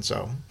to happen,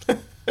 so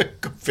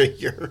go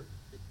figure.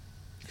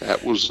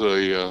 That was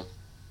a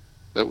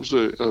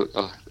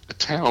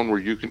town where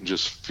you can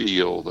just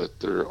feel that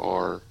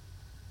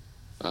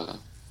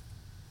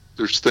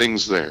there's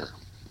things there.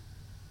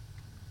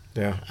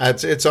 Yeah,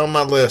 it's on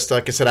my list.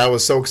 Like I said, I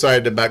was so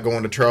excited about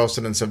going to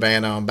Charleston and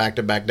Savannah on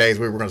back-to-back days.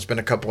 We were going to spend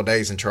a couple of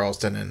days in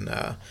Charleston,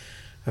 and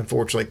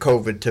unfortunately,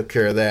 COVID took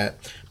care of that.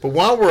 But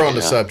while we're on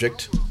the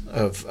subject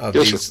of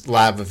these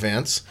live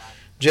events,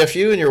 Jeff,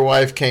 you and your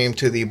wife came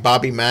to the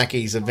Bobby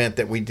Mackey's event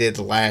that we did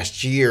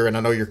last year, and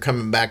I know you're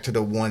coming back to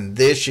the one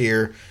this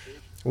year.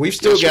 We've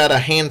still got a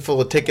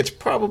handful of tickets,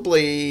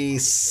 probably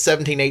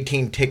 17,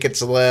 18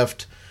 tickets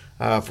left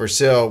for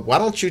sale. Why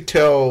don't you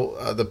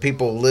tell the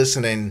people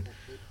listening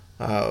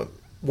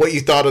what you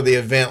thought of the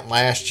event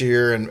last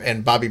year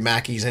and Bobby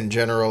Mackey's in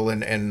general,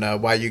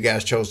 and why you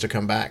guys chose to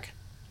come back?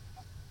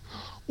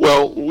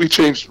 Well, we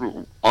changed,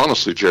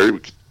 honestly, Jerry,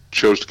 we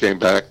chose to came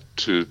back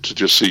to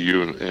just see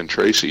you and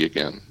Tracy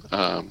again.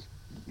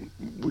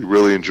 We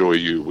really enjoy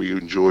you. We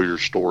enjoy your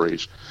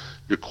stories,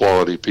 your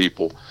quality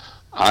people.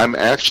 I'm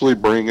actually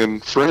bringing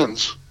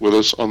friends with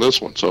us on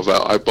this one, so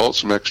I bought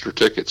some extra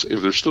tickets.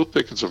 If there's still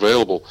tickets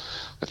available,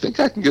 I think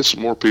I can get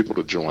some more people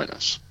to join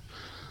us.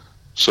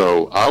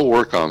 So I'll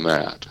work on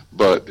that.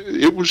 But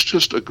it was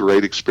just a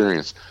great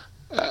experience.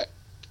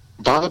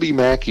 Bobby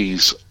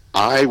Mackey's,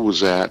 I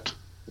was at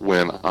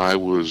when I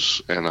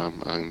was, and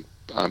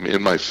I'm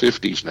in my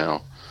 50s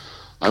now.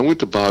 I went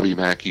to Bobby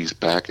Mackey's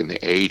back in the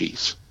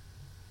 80s,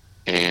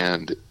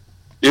 and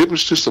it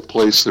was just a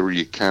place where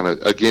you kind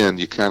of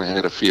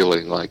had a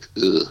feeling like,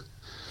 ugh,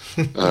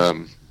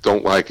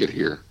 don't like it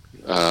here.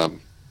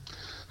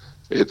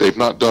 They've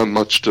not done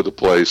much to the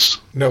place.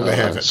 No, they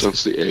haven't.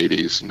 Since the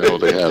 80s. No,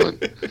 they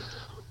haven't.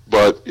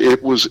 But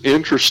it was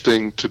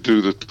interesting to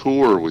do the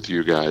tour with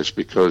you guys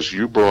because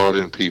you brought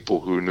in people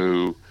who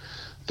knew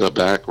the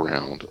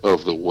background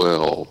of the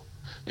well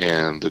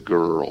and the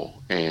girl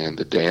and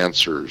the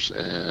dancers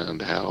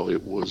and how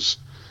it was,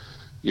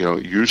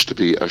 it used to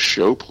be a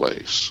show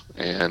place.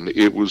 And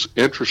it was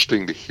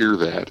interesting to hear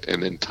that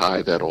and then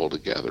tie that all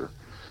together.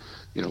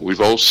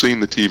 we've all seen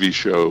the TV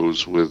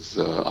shows with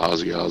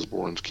Ozzy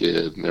Osbourne's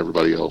kid and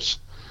everybody else.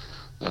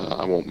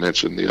 I won't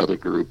mention the other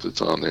group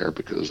that's on there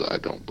because I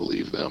don't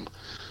believe them.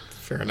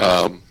 Fair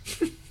enough.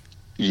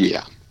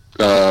 Yeah.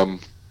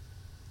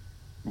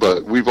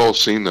 But we've all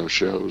seen those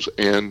shows,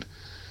 and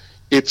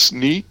it's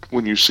neat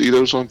when you see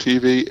those on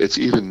TV. It's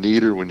even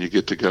neater when you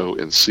get to go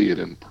and see it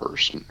in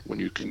person, when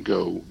you can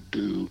go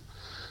do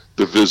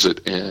the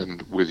visit,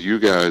 and with you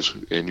guys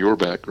and your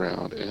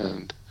background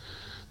and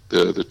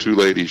the two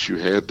ladies you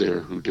had there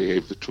who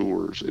gave the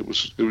tours. It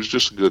was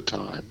just a good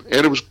time,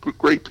 and it was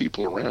great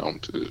people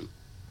around too.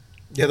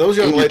 Yeah, those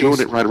young and ladies. You're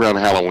doing it right around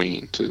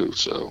Halloween too,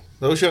 so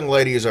Those young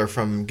ladies are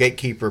from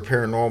Gatekeeper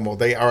Paranormal.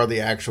 They are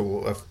the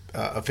actual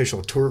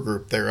official tour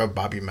group there of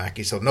Bobby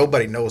Mackey, so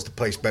nobody knows the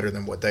place better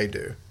than what they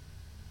do.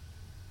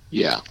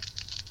 yeah,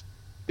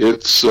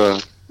 it's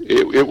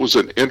it was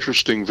an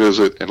interesting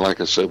visit, and like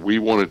I said, we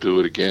want to do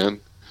it again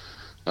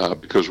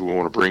because we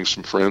want to bring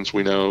some friends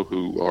we know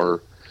who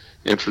are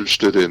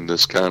interested in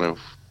this kind of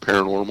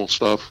paranormal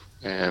stuff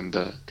and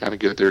kind of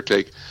get their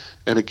take.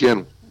 And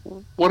again,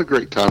 what a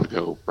great time to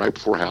go right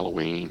before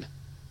Halloween.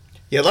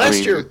 Yeah,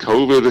 last year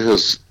COVID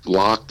has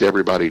locked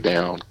everybody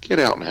down. Get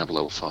out and have a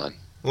little fun.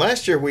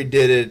 Last year we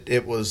did it.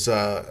 It was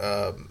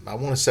I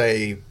want to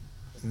say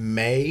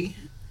May,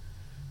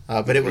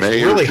 but it was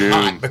May or really June.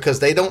 hot because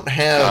they don't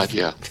have. God,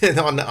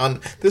 yeah.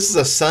 on this is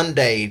a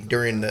Sunday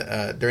during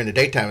the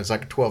daytime. It's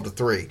like 12 to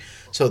 3,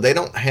 so they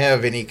don't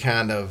have any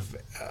kind of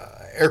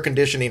air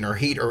conditioning or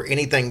heat or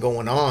anything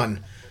going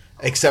on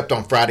except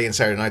on Friday and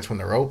Saturday nights when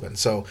they're open.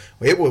 So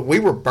we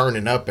were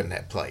burning up in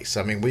that place.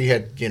 I mean, we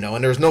had,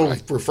 and there's no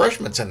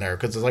refreshments in there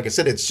because, like I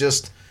said, it's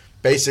just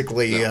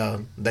basically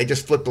they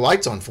just flipped the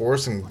lights on for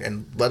us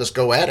and let us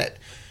go at it.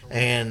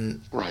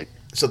 And Right.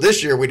 so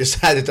this year we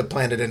decided to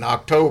plan it in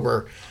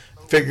October,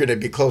 figured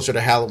it'd be closer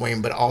to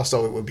Halloween, but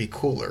also it would be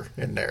cooler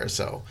in there.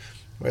 So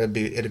it'd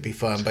be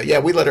fun. But yeah,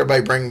 we let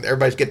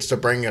everybody gets to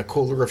bring a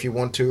cooler if you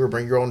want to, or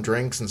bring your own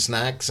drinks and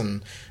snacks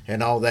and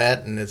all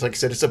that. And it's like I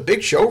said, it's a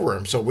big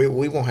showroom, so we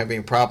won't have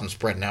any problem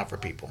spreading out for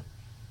people.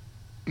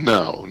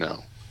 No.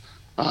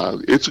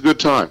 It's a good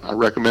time. I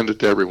recommend it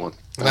to everyone.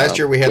 Last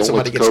year we had Don't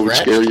somebody let get the COVID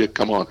scratched. scare you.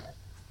 Come on.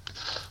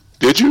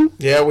 Did you?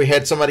 Yeah, we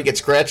had somebody get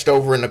scratched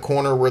over in the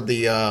corner where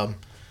the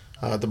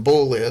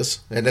bull is,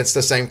 and that's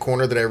the same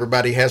corner that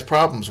everybody has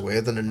problems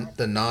with, and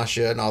the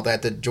nausea and all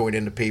that joined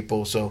into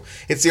people. So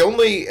it's the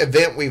only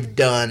event we've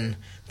done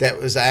that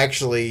was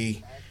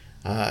actually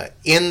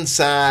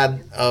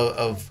inside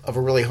of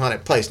a really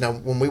haunted place. Now,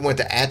 when we went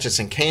to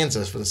Atchison,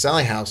 Kansas for the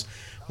Sally House,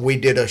 we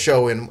did a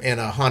show in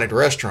a haunted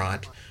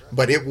restaurant,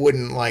 but it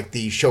wouldn't like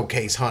the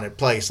showcase haunted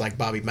place like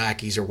Bobby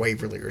Mackey's or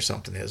Waverly or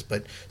something is.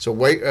 But so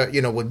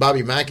with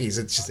Bobby Mackey's,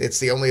 it's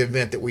the only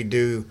event that we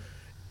do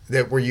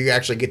where you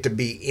actually get to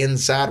be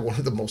inside one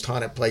of the most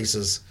haunted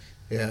places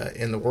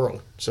in the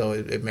world. So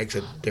it makes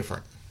it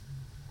different.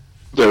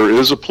 There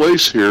is a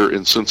place here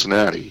in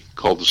Cincinnati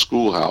called the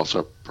Schoolhouse.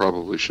 I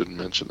probably shouldn't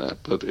mention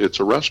that, but it's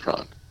a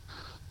restaurant.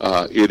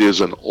 It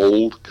is an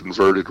old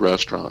converted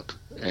restaurant,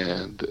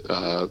 and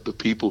the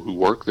people who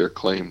work there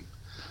claim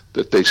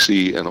that they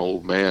see an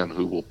old man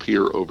who will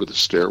peer over the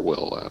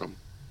stairwell at them.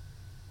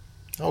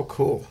 Oh,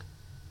 cool.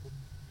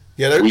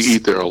 Yeah, we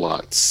eat there a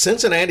lot.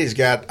 Cincinnati's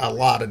got a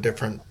lot of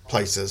different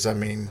places. I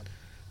mean,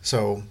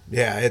 so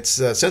yeah, it's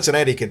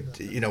Cincinnati could,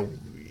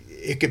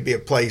 it could be a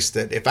place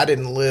that if I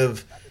didn't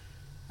live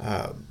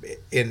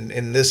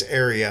in this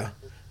area,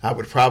 I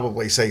would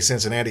probably say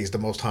Cincinnati is the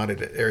most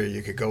haunted area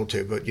you could go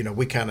to. But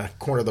we kind of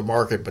corner the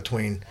market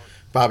between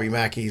Bobby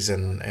Mackey's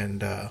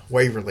and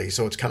Waverly,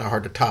 so it's kind of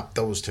hard to top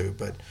those two.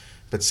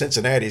 But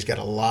Cincinnati's got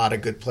a lot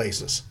of good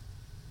places.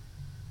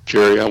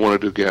 Jerry, I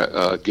want to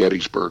do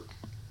Gettysburg.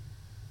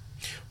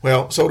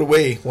 Well, so do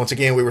we. Once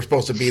again, we were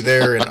supposed to be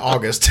there in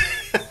August.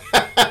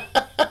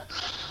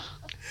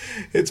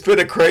 It's been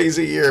a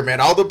crazy year,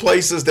 man. All the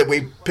places that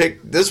we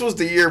picked, this was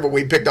the year when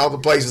we picked all the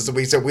places that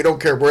we said we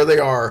don't care where they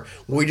are.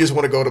 We just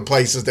want to go to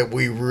places that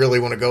we really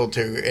want to go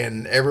to,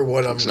 and every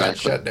one of them got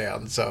shut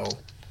down. So,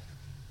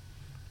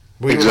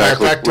 We're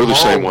the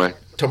same way.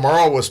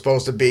 Tomorrow was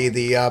supposed to be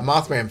the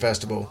Mothman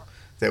Festival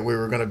that we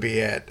were going to be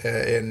at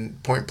in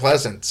Point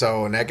Pleasant,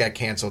 and that got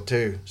canceled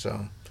too.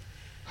 So,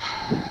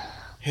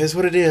 here's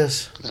what it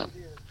is. Yeah.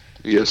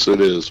 Yes,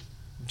 it is.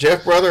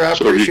 Jeff, brother, I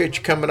appreciate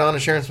you coming on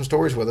and sharing some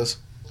stories with us.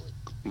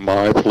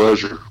 My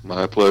pleasure.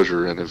 My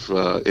pleasure. And if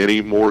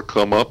any more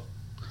come up,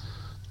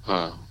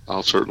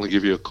 I'll certainly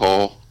give you a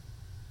call.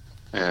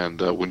 And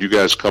when you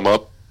guys come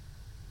up,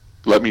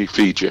 let me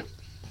feed you.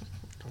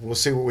 We'll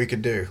see what we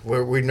can do.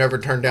 We never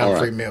turn down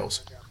free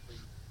meals.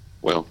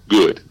 Well,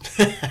 good.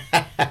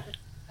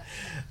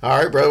 All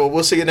right, brother. Well,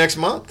 we'll see you next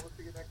month.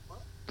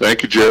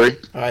 Thank you, Jerry.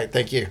 All right.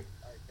 Thank you.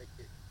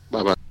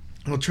 Bye-bye.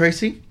 Well,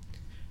 Tracy,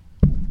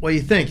 what do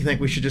you think? You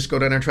think we should just go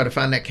down there and try to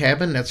find that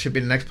cabin? That should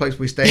be the next place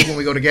we stay when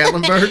we go to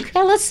Gatlinburg?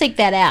 Yeah, let's seek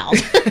that out.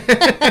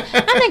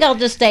 I think I'll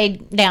just stay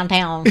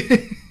downtown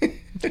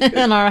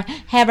and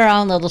have our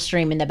own little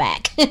stream in the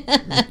back.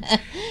 I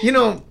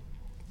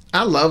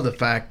love the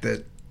fact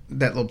that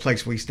little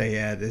place we stay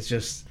at is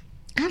just,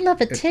 I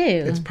love it too.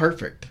 It's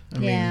perfect. I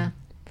Yeah.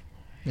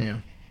 mean, yeah.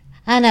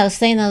 I know.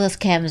 Seeing those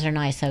cabins are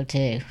nice though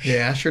too.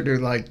 Yeah, I sure do.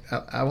 Like,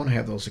 I want to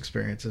have those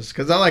experiences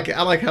because I like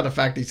how the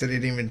fact he said he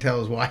didn't even tell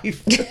his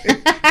wife.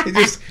 He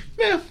just,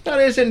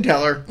 I just didn't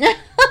tell her.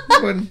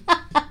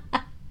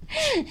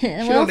 She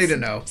don't need to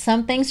know.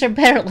 Some things are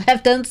better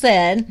left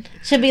unsaid.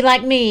 Should be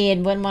like me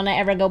and wouldn't want to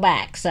ever go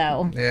back.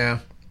 So Yeah.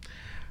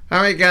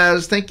 All right,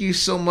 guys. Thank you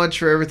so much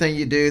for everything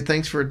you do.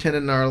 Thanks for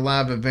attending our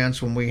live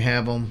events when we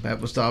have them.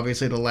 That was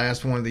obviously the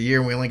last one of the year.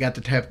 We only got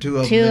to have two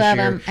of them this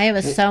year. It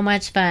was so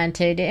much fun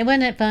too.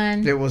 Wasn't it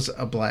fun? It was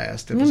a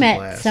blast. We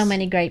met so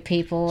many great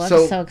people. I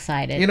was so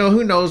excited.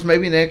 Who knows?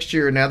 Maybe next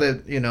year, now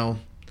that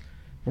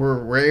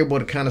we're able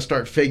to kind of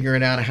start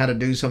figuring out how to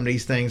do some of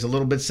these things a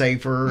little bit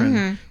safer.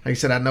 And like I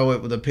said, I know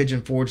the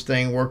Pigeon Forge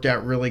thing worked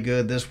out really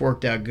good. This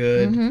worked out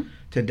good.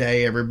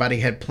 Today, everybody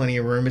had plenty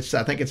of room. I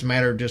think it's a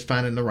matter of just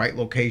finding the right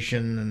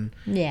location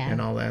and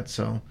all that.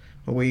 So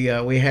we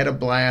had a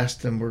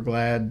blast, and we're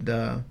glad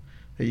that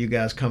you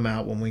guys come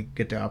out when we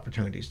get the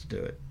opportunities to do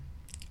it.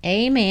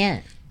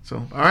 Amen.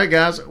 So, all right,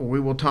 guys, we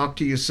will talk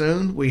to you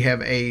soon. We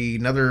have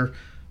another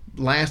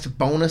last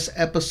bonus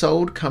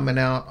episode coming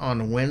out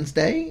on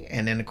Wednesday,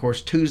 and then of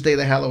course Tuesday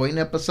the Halloween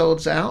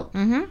episode's out.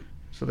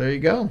 So there you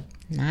go.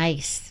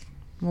 Nice.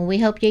 Well, we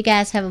hope you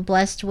guys have a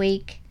blessed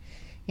week,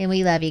 and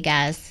we love you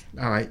guys.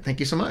 All right, thank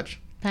you so much.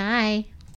 Bye.